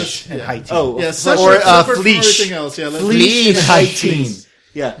 Yeah, yeah. it's just- And high teen. Oh, Yeah, flesh separate, or, separate from fleesh. everything else. Yeah, let's Fleesh and high chitin.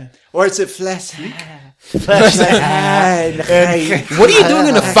 Yeah. Or is it flesh? What are you doing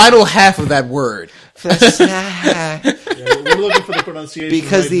in the final half of that word? We're looking for the pronunciation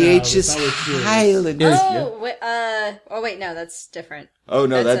Because right the now. H is That's how it's doing. silent. Wait, no, that's different. Oh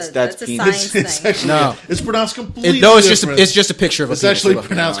no, that's a penis. science It's thing. actually, No. it's pronounced completely different. it's just a picture of a It's penis. actually You're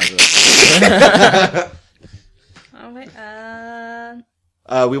looking pronounced. at.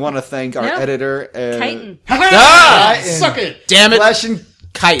 Oh wait, We want to thank our No. editor. chitin. Ah! Suck it. Damn it! Flesh and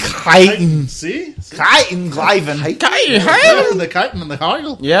Chitin. chitin. See? Chitin, Glyven. Yeah, the chitin and the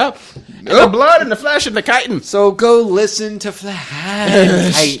Heil. Yep. And the blood and the flesh and the chitin. So go listen to Chitin.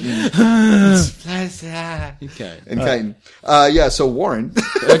 Okay. And Chitin. So Warren.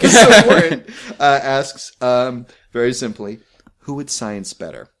 So Warren asks, very simply, who would science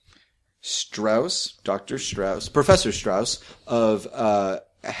better? Strauss, Dr. Strauss, Professor Strauss of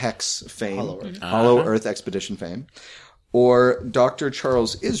Hex fame, Hollow Earth Expedition fame, or Dr.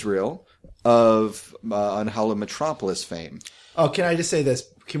 Charles Israel of Unhollow Metropolis fame. Oh, can I just say this?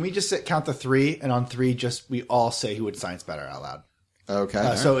 Can we just count the three, and on three, we all say who would science better out loud?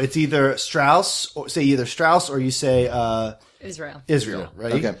 Okay. So it's either Strauss, or you say Israel.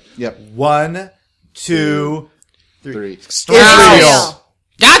 right? Okay. Yep. 1, 2, 3. Israel.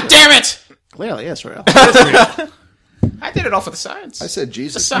 God damn it! Clearly, Israel. I did it all for the science. I said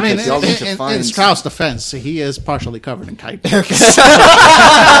Jesus. I mean, because y'all need to in find Strauss' defense, he is partially covered in chitin.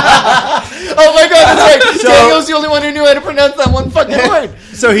 Oh my god, that's right. Daniel's the only one who knew how to pronounce that one fucking word.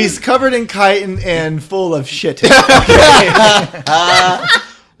 So he's covered in chitin and full of shit.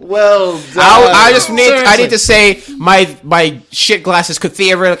 Well done. I need to say my shit glasses could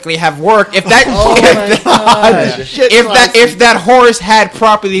theoretically have worked if that if that horse had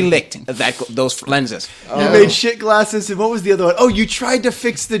properly licked those lenses. You made shit glasses, and what was the other one? Oh, you tried to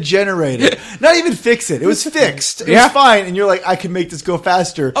fix the generator. Not even fix it. It was fixed. It Yeah. was fine. And you're like, I can make this go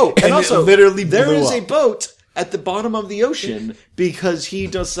faster. Oh, and also, it literally there blew is up. a boat at the bottom of the ocean because he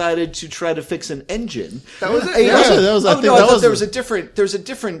decided to try to fix an engine. That was it? Yeah. That was- I think I that thought was- there was a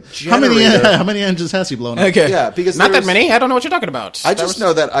different How generator. many engines has he blown up? Okay, Yeah, because not there that was- many. I don't know what you're talking about. I just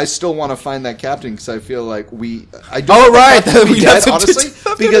know that I still want to find that captain because I feel like I don't Oh, think right. that would be We got dead, some-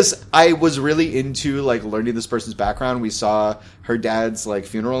 honestly, because I was really into like learning this person's background. We saw her dad's like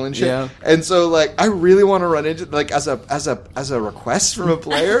funeral and shit, Yeah. and so like I really want to run into like as a request from a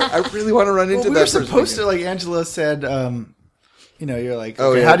player. I really want to run into We that. were person supposed again. to, like Angela said, you're like,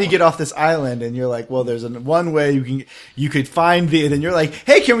 Oh, okay, yeah. how do you get off this island? And you're like, well, there's one way you could find the, and then you're like,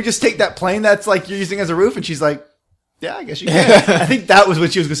 hey, can we just take that plane that's like you're using as a roof? And she's like, yeah, I guess you can. I think that was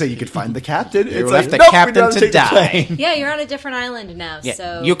what she was going to say. You could find the captain. It's left like, the nope, captain we gotta to take the die. plane. Yeah, you're on a different island now. Yeah.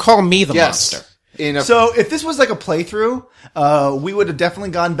 So You call me the Yes. monster. So if this was like a playthrough, we would have definitely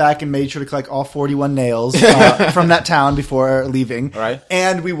gone back and made sure to collect all 41 nails from that town before leaving. Right.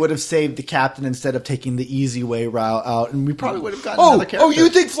 And we would have saved the captain instead of taking the easy way route out. And we probably would have gotten another character. Oh, you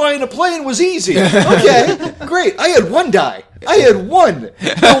think flying a plane was easy? Okay, great. I had one die. I had one.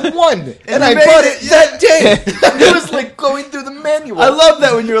 No, one. And I you made bought it, it that day. It was like going through the manual. I love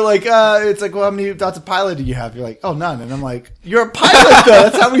that when you're like, it's like, well, how many dots of pilot do you have? You're like, oh, none. And I'm like, you're a pilot though.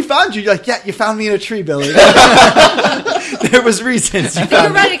 That's how we found you. You're like, yeah, you found me in a tree, Billy. There was reasons. You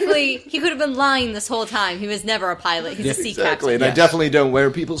found me. theoretically, he could have been lying this whole time. He was never a pilot. He's a sea Exactly, and captain. I definitely don't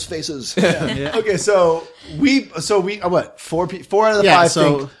wear people's faces. Okay, so we what? Four out of the Yeah, five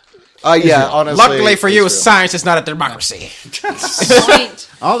so think. Yeah, honestly. Luckily for you, Israel. science is not a democracy. Point.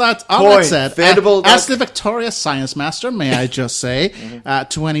 all that Point. said, Vanderbilt- as the victorious science master, may I just say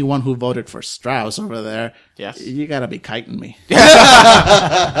to anyone who voted for Strauss over there, Yes. you gotta be kiting me.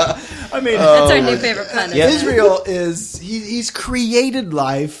 I mean, That's our new favorite pun. Israel is he's created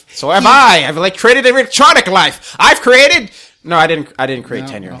life. So have I. I've created electronic life. I've created. No, I didn't. I didn't create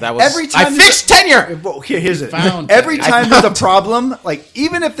tenure. That was Every time I fixed tenure. Well, here's it. Found Every time there's a problem, like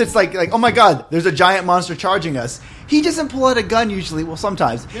even if it's like oh my god, there's a giant monster charging us. He doesn't pull out a gun usually. Well,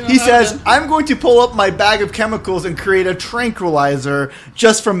 sometimes he says, "I'm going to pull up my bag of chemicals and create a tranquilizer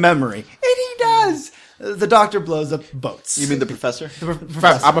just from memory," and he does. The doctor blows up boats. You mean the professor?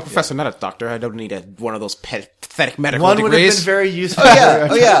 I'm a professor, not a doctor. I don't need one of those pathetic medical one would have degrees. been very useful.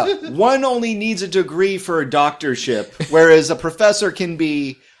 Oh yeah. One only needs a degree for a doctorship, whereas a professor can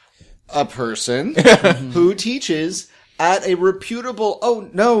be a person who teaches at a reputable. Oh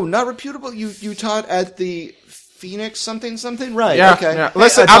no, not reputable. You taught at the Phoenix something, right? Yeah, Okay. yeah.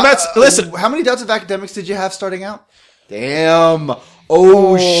 Listen, I'm not. Listen. How many doubts of academics did you have starting out? Damn.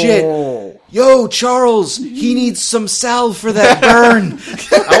 Oh shit. Yo, Charles, he needs some salve for that burn.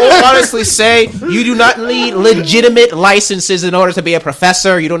 I will honestly say you do not need legitimate licenses in order to be a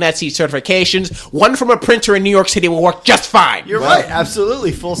professor. You don't have to see certifications. One from a printer in New York City will work just fine. You're right.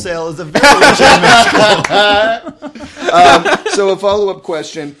 Absolutely. Full Sail is a very legitimate school. So a follow-up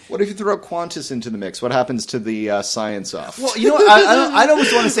question. What if you throw Qantas into the mix? What happens to the science off? Well, you know what? I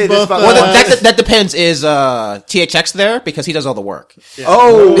always want to say this about Well, that depends. Is THX there? Because he does all the work.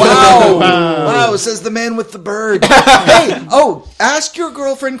 Oh, wow. Wow, says the man with the bird. Hey, ask your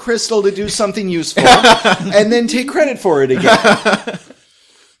girlfriend Crystal to do something useful and then take credit for it again.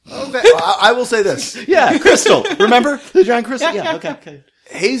 Okay, I will say this. Yeah, Crystal. Remember the giant crystal? Yeah, okay.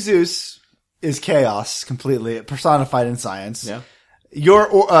 Jesus is chaos completely personified in science. Yeah. Your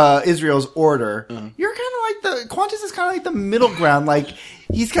Israel's order. You're kind of like Qantas is kind of like the middle ground. Like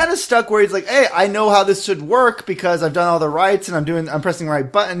he's kind of stuck where he's like, hey, I know how this should work because I've done all the rights and I'm pressing the right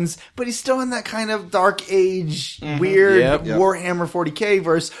buttons, but he's still in that kind of dark age, weird Warhammer 40K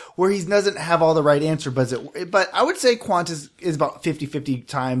verse where he doesn't have all the right answer. But I would say Qantas is about 50-50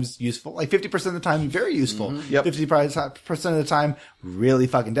 times useful. Like 50% of the time, very useful. 50% of the time, really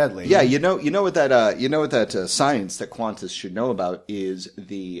fucking deadly. Yeah, you know what that science that Qantas should know about is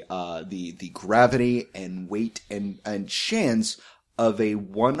the gravity and weight and chance of a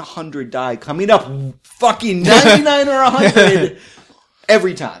 100 die coming up fucking 99 or 100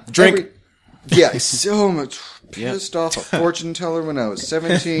 every time. Drink. Yeah, so much pissed off a fortune teller when I was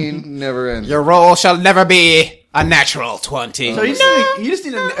 17. Never ended. Your role shall never be a natural 20. So you just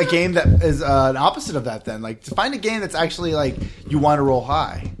need a game that is an opposite of that. Then, like, to find a game that's actually like you want to roll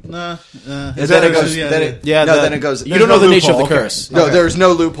high. Then it goes. Then it goes. You don't know the nature of the curse. No, there's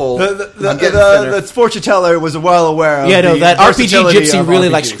no loophole. The fortune teller was well aware of that RPG versatility Gypsy of really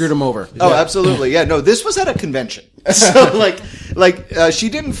RPGs. screwed him over. Oh, absolutely. Yeah, no, this was at a convention. So, she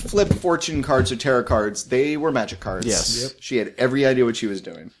didn't flip fortune cards or tarot cards. They were magic cards. Yes. Yep. She had every idea what she was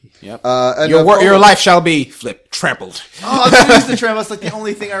doing. Yep. Your life shall be flipped, trampled. Oh, I was gonna use the tram. That's like the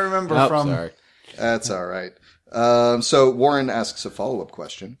only thing I remember from. Sorry. That's all right. So Warren asks a follow-up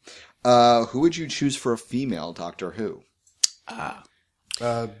question. Who would you choose for a female Doctor Who?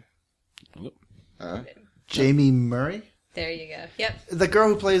 Jamie Murray. There you go. Yep. The girl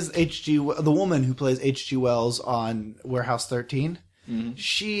who plays the woman who plays H.G. Wells on Warehouse 13. Mm-hmm.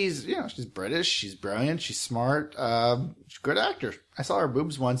 She's British. She's brilliant. She's smart. She's a good actor. I saw her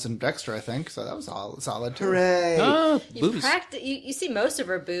boobs once in Dexter, I think. So that was solid too. Hooray! You see most of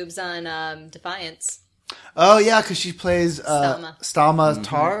her boobs on Defiance. Oh yeah, because she plays Stalma.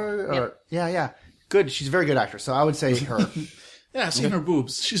 Tar. Yeah. Good. She's a very good actor. So I would say her. Yeah, I've seen her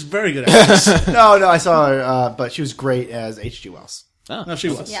boobs. She's very good at this. No, I saw her, but she was great as H.G. Wells. No, she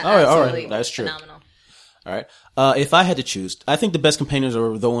was. Yeah, all absolutely. right. That's true. Phenomenal. All right. If I had to choose, I think the best companions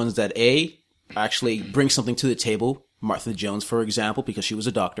are the ones that actually bring something to the table. Martha Jones, for example, because she was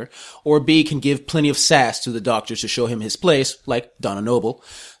a doctor, or B, can give plenty of sass to the doctor to show him his place, like Donna Noble.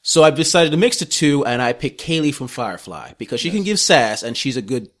 So I've decided to mix the two, and I picked Kaylee from Firefly because she can give sass, and she's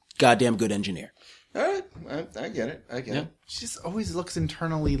a goddamn good engineer. All right. I get it. She just always looks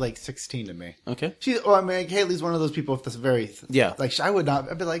internally like 16 to me. Okay. Haley's one of those people with this very... Like, I would not...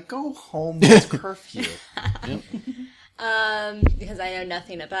 I'd be like, go home, it's curfew. Because I know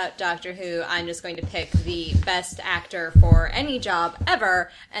nothing about Doctor Who, I'm just going to pick the best actor for any job ever,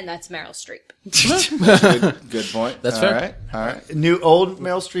 and that's Meryl Streep. Good point. That's fair. All right. Old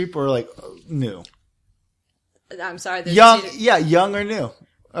Meryl Streep or like new? I'm sorry. Young or new?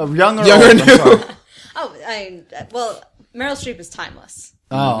 Young or new? Well, Meryl Streep is timeless.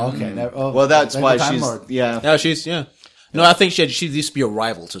 Oh, okay. Well, that's why she's... Lord. Yeah. No, No, I think she used to be a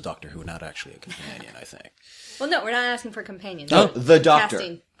rival to Doctor Who, not actually a companion, I think. Well, no, we're not asking for companions. No, the Doctor.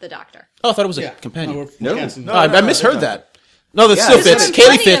 Casting the Doctor. Oh, I thought it was a companion. I misheard that. No, that still fits.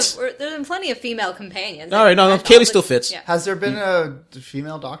 Kaylee fits. There's been plenty of female companions. All right, no, Kaylee still fits. Yeah. Has there been a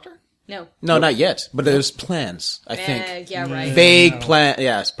female doctor? No. No, not yet. But there's plans, I think. Yeah, right. Vague plan.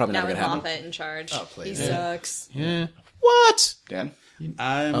 Yeah, it's probably Not never with going to happen. Moffat in charge. Oh, please. He sucks. Yeah. What? Dan?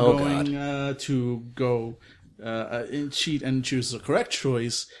 I'm going to go cheat and choose the correct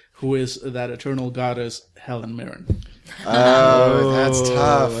choice, who is that eternal goddess Helen Mirren. Oh, that's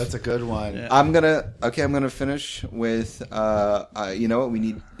tough. That's a good one. Yeah. I'm gonna finish with you know what, we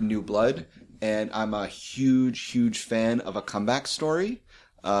need new blood, and I'm a huge fan of a comeback story.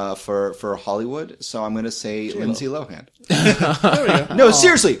 for Hollywood. So I'm going to say Lindsay Lohan. No,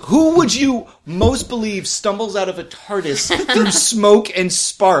 seriously, who would you most believe stumbles out of a TARDIS through smoke and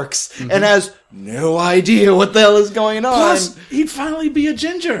sparks and has no idea what the hell is going on? Plus, he'd finally be a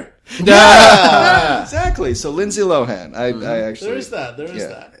ginger. Yeah, exactly. So Lindsay Lohan. I actually There is that. There is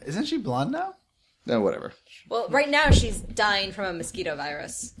that. Isn't she blonde now? No, whatever. Well, right now she's dying from a mosquito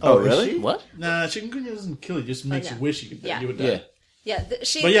virus. Oh, is really? she? What? Nah, chikungunya doesn't kill you. It just makes no. you wish you Yeah. would die. Yeah. Yeah,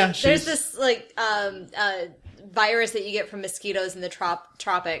 But yeah, there's she's- this virus that you get from mosquitoes in the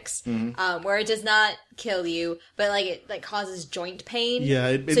tropics, where it does not kill you, but it causes joint pain. Yeah,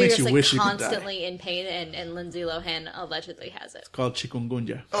 it so makes you're you wish you could die. constantly in pain, and Lindsay Lohan allegedly has it. Called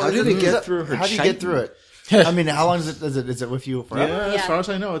chikungunya. How did it get through her? How do you get through it? I mean, how long is it with you forever? Yeah, as Yeah. far as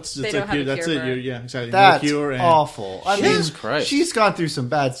I know, it's They don't like have a that's cure it. for You're, it. yeah, exactly. That's no cure and awful. I mean, Jesus Christ. she's gone through some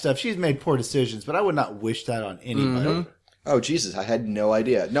bad stuff. She's made poor decisions, but I would not wish that on anybody. Oh, Jesus, I had no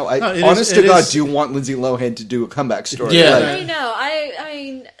idea. No, it is- honest to it God, is- do want Lindsay Lohan to do a comeback story. Yeah. Like, I know. I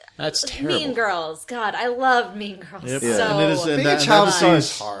mean, That's terrible. Mean Girls. God, I love Mean Girls Yep. so. Yeah. And it is- and Being that- a child that star is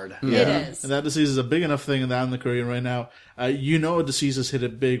disease- hard. It is. And that disease is a big enough thing down the Korean right now. You know, a disease has hit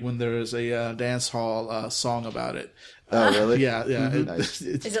it big when there is a dance hall song about it. oh, really? Yeah, yeah. Nice.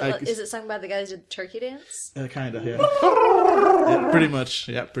 Is it sung by the guys who did Turkey Dance? Kind of, yeah. Yeah, pretty much.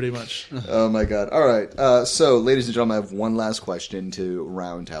 Yeah, pretty much. Oh my God! All right, so ladies and gentlemen, I have one last question to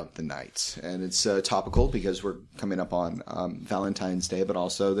round out the night, and it's topical because we're coming up on Valentine's Day, but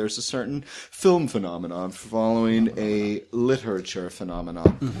also there's a certain film phenomenon following a literature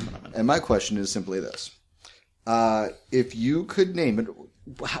phenomenon. And my question is simply this: if you could name it,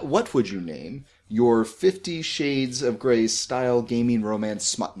 what would you name your 50 Shades of Grey style gaming romance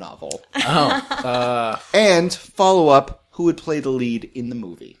smut novel? And follow up. Who would play the lead in the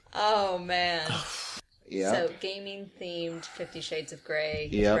movie? Oh man. Yeah. So gaming themed 50 Shades of Grey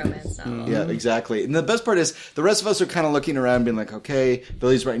Yep. romance novel. Yeah, exactly. And the best part is the rest of us are kind of looking around being like, okay,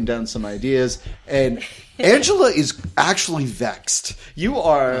 Billy's writing down some ideas. And Angela is actually vexed. You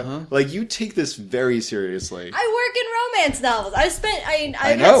are, you take this very seriously. I work in romance novels. I've I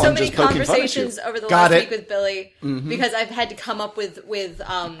know, had so I'm many just poking fun at conversations you. over the Got last it. week with Billy because I've had to come up with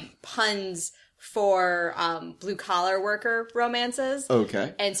puns for blue collar worker romances.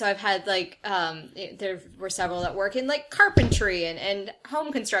 Okay. And so I've had there were several that work in carpentry and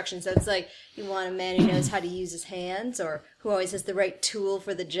home construction. So it's you want a man who knows how to use his hands or who always has the right tool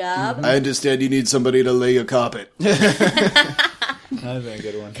for the job. I understand you need somebody to lay a carpet. That's a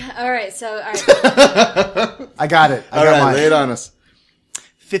good one. All right. I got it. I All got right, mine. lay it on us.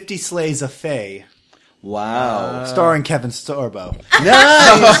 50 Slays of Fae, Wow. starring Kevin Sorbo.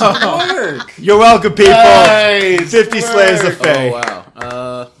 Nice work. You're welcome, people. Nice 50 Slays of Fae. Oh,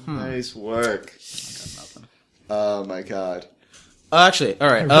 wow. Nice work. Oh my God. Actually, all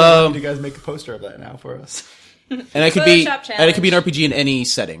right. you guys make a poster of that now for us. And it could be Photoshop and it could be an RPG in any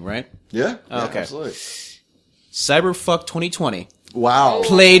setting, right? Yeah. Yeah, Okay. Absolutely. Cyberfuck 2020, Wow.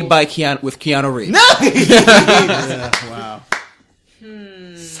 played by Keanu Reeves. Wow.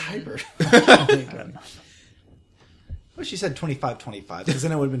 Cyber. Well, she said 25, because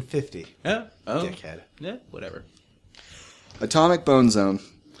then it would have been 50. Yeah. Oh. Dickhead. Yeah. Whatever. Atomic Bone Zone.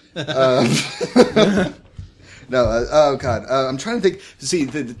 No, oh God, I'm trying to think. See,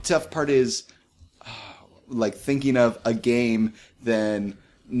 the tough part is, thinking of a game. Then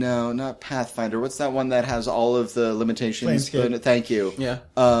no, not Pathfinder. What's that one that has all of the limitations? Planescape. Thank you. Yeah.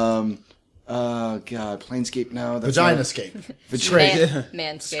 Oh God, Planescape. No, that's Vaginascape.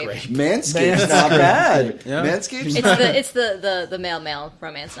 Manscaped. Manscape's not bad. Yeah. Manscape's It's the male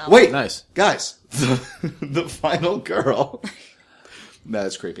romance novel. Wait, Nice. guys. The final girl.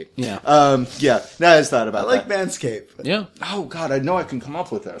 That's creepy. Yeah. Yeah. Now I just thought about I like that. Manscaped. Yeah. Oh God, I know I can come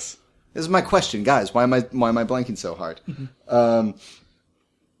up with this. This is my question, guys. Why am I blanking so hard? I'm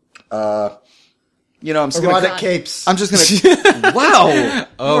just Erotic gonna. capes. I'm just gonna. Wow.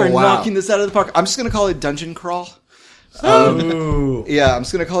 We're wow. knocking this out of the park. I'm just gonna call it Dungeon Crawl. Ooh. Yeah, I'm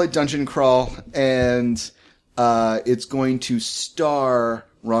just gonna call it Dungeon Crawl, and it's going to star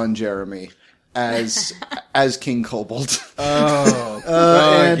Ron Jeremy as King Kobold.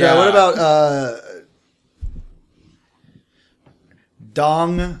 And what about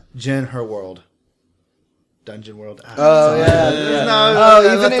Dong Jin Her World? Dungeon World. Oh yeah.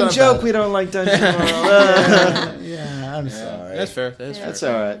 No, Even in joke, we don't like Dungeon World. Yeah, I'm sorry. That's fair. That's fair. That's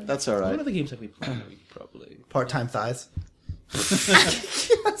all right. That's all What right. other games have we played? Probably. Part-time thighs. This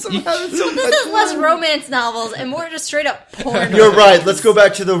is less romance novels and more just straight up porn. You're right. Let's go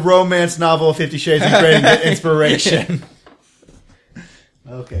back to the romance novel 50 Shades of Grey and get inspiration.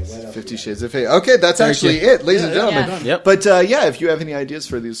 Okay, what else 50 we got? Shades of Fate. Okay, that's actually it, ladies and gentlemen. Yeah. Yep. But if you have any ideas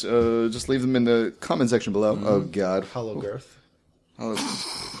for these, just leave them in the comment section below. Oh God, Hollow Girth. No,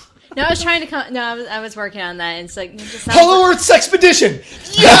 I was trying to come. No, I was working on that. And it's like it just sounds Hollow Earth's Expedition.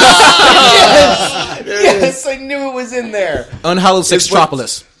 Yes, I knew it was in there. Unhallowed It's what-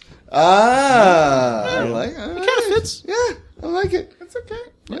 Sextropolis. I like it. It kind of fits. Yeah, I like it. It's okay.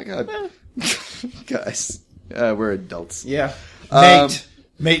 My God, guys, we're adults. Yeah.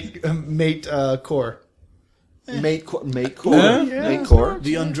 Mate core. Mate core. Mate core.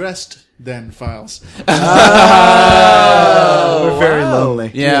 The Undressed Den files. We're very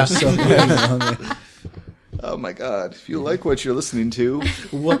lonely. Yeah. We're so very lonely. Oh my God! If you like what you're listening to,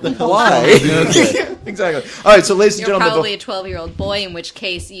 What the hell? why? Exactly. All right, so ladies and You're gentlemen, probably a 12-year-old boy, in which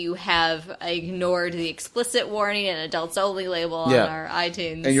case you have ignored the explicit warning and adults only label Yeah. on our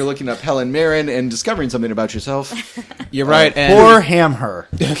iTunes. and you're looking up Helen Mirren and discovering something about yourself. You're right. And Warhammer.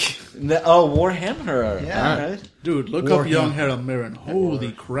 Warhammer. Yeah. All right. Dude, look up young Helen Mirren.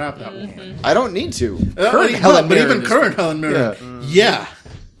 Holy crap, that woman. I don't need to. Current Helen but Mirren even is- current Helen Mirren. Yeah.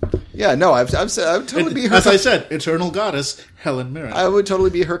 Yeah, no, I've said I would totally be her. As I said, eternal goddess Helen Mirren. I would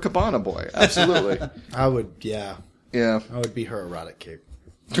totally be her cabana boy. Absolutely. I would, yeah. Yeah. I would be her erotic cape.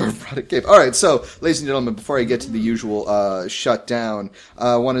 Erotic cape. All right, so, ladies and gentlemen, before I get to the usual shutdown,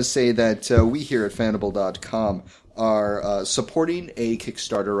 I want to say that we here at Fandible.com are supporting a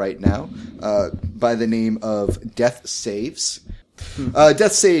Kickstarter right now by the name of Death Saves.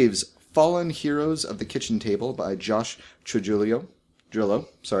 Death Saves, Fallen Heroes of the Kitchen Table by Josh Trujillo.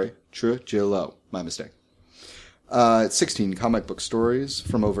 Trujillo. My mistake. It's 16 comic book stories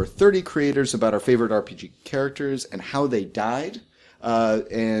from over 30 creators about our favorite RPG characters and how they died.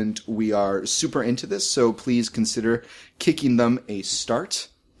 And we are super into this, so please consider kicking them a start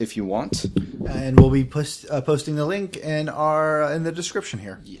if you want. And we'll be posting the link in the description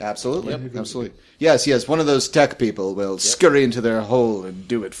here. Absolutely. Absolutely. Yes, one of those tech people will scurry into their hole and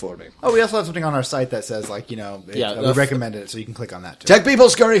do it for me. Oh, we also have something on our site that says, we recommend it, so you can click on that too. Tech people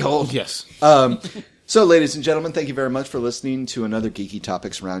scurry hole. yes. So, ladies and gentlemen, thank you very much for listening to another Geeky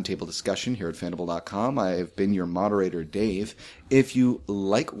Topics Roundtable discussion here at Fandible.com. I have been your moderator, Dave. If you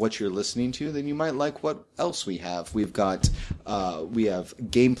like what you're listening to, then you might like what else we have. We have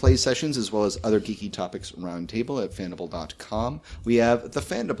gameplay sessions as well as other Geeky Topics Roundtable at Fandible.com. We have the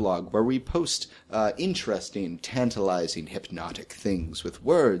Fandablog, where we post interesting, tantalizing, hypnotic things with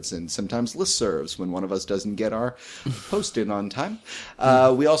words and sometimes listservs when one of us doesn't get our posted on time.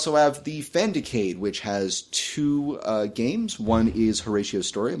 We also have the Fandicade, which has two games. One is Horatio's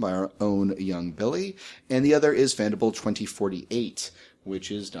Story by our own young Billy, and the other is Fandible 2048, which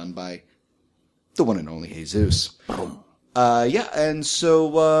is done by the one and only Jesus. And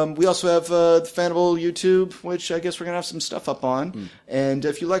so we also have the Fandible YouTube, which I guess we're going to have some stuff up on. And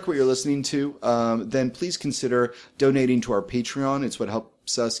if you like what you're listening to, then please consider donating to our Patreon. It's what helps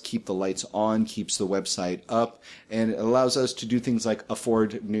us keep the lights on, keeps the website up, and it allows us to do things like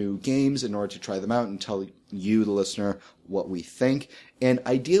afford new games in order to try them out and tell you, the listener, what we think. And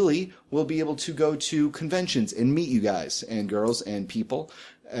ideally, we'll be able to go to conventions and meet you guys and girls and people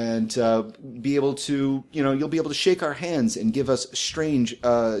and be able to, you'll be able to shake our hands and give us strange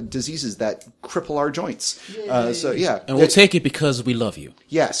diseases that cripple our joints. And we'll take it because we love you.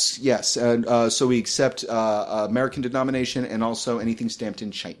 Yes. And so we accept American denomination and also anything stamped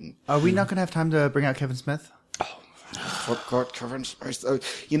in chitin. Are we not going to have time to bring out Kevin Smith? Forgot Kevin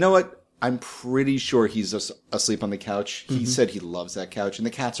Smith. You know what? I'm pretty sure he's asleep on the couch. He said he loves that couch, and the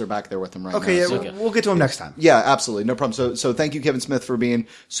cats are back there with him right now. Okay, so- we'll get to him next time. Yeah, absolutely. No problem. So thank you, Kevin Smith, for being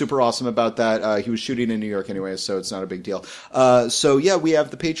super awesome about that. He was shooting in New York anyway, so it's not a big deal. We have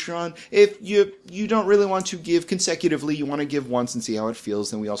the Patreon. If you don't really want to give consecutively, you want to give once and see how it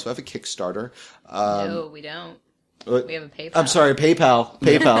feels, then we also have a Kickstarter. No, we don't. We have a PayPal. I'm sorry,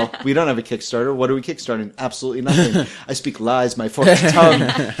 PayPal. We don't have a Kickstarter. What are we kickstarting? Absolutely nothing. I speak lies, my forked tongue.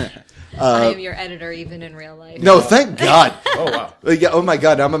 I am your editor, even in real life. No, thank God. Oh, wow. Oh, my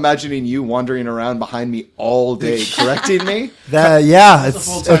God. I'm imagining you wandering around behind me all day correcting me.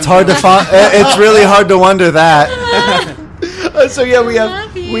 It's hard to find. It's really hard to wonder that.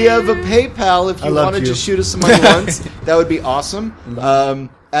 We have a PayPal if you wanted to shoot us some money once. That would be awesome.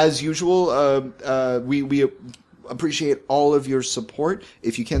 As usual, we appreciate all of your support.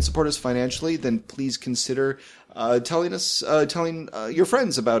 If you can't support us financially, then please consider telling your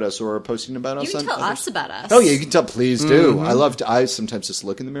friends about us or posting about us. You can tell us about us. Oh yeah, you can tell. Please do. I sometimes just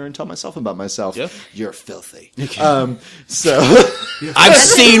look in the mirror and tell myself about myself. Yeah. You're filthy. I've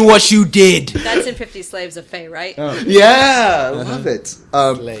seen what you did. That's in 50 Slaves of Fae, right? Yeah, I love it.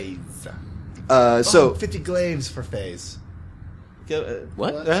 Glaives. 50 50 glaives for phase.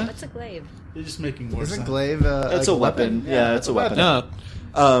 What? What's a glaive? You're just making more Isn't sense. glaive It's a weapon. Yeah, it's a weapon. No.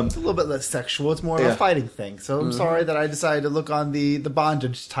 It's a little bit less sexual. It's more of Yeah. a fighting thing. So I'm sorry that I decided to look on the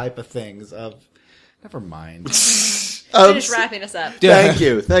bondage type of things. Never mind. Finish wrapping us up. Thank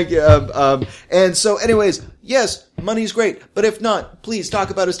you. And so, anyways, yes, money's great, but if not, please talk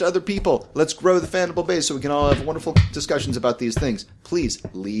about us to other people. Let's grow the fanable base so we can all have wonderful discussions about these things. Please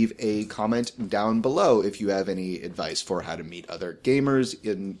leave a comment down below if you have any advice for how to meet other gamers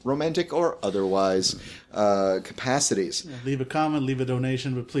in romantic or otherwise capacities. Leave a comment, leave a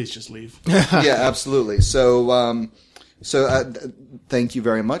donation, but please just leave. Yeah, absolutely. So, thank you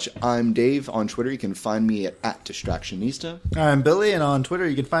very much. I'm Dave on Twitter. You can find me at Distractionista. I'm Billy, and on Twitter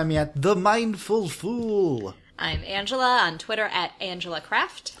you can find me at The Mindful Fool. I'm Angela on Twitter at Angela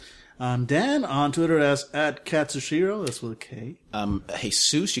Craft. I'm Dan on Twitter as @Katsushiro. That's with a K.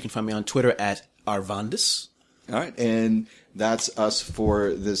 Jesus. You can find me on Twitter at Arvandus. All right, and that's us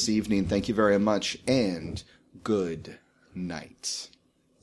for this evening. Thank you very much, and good night.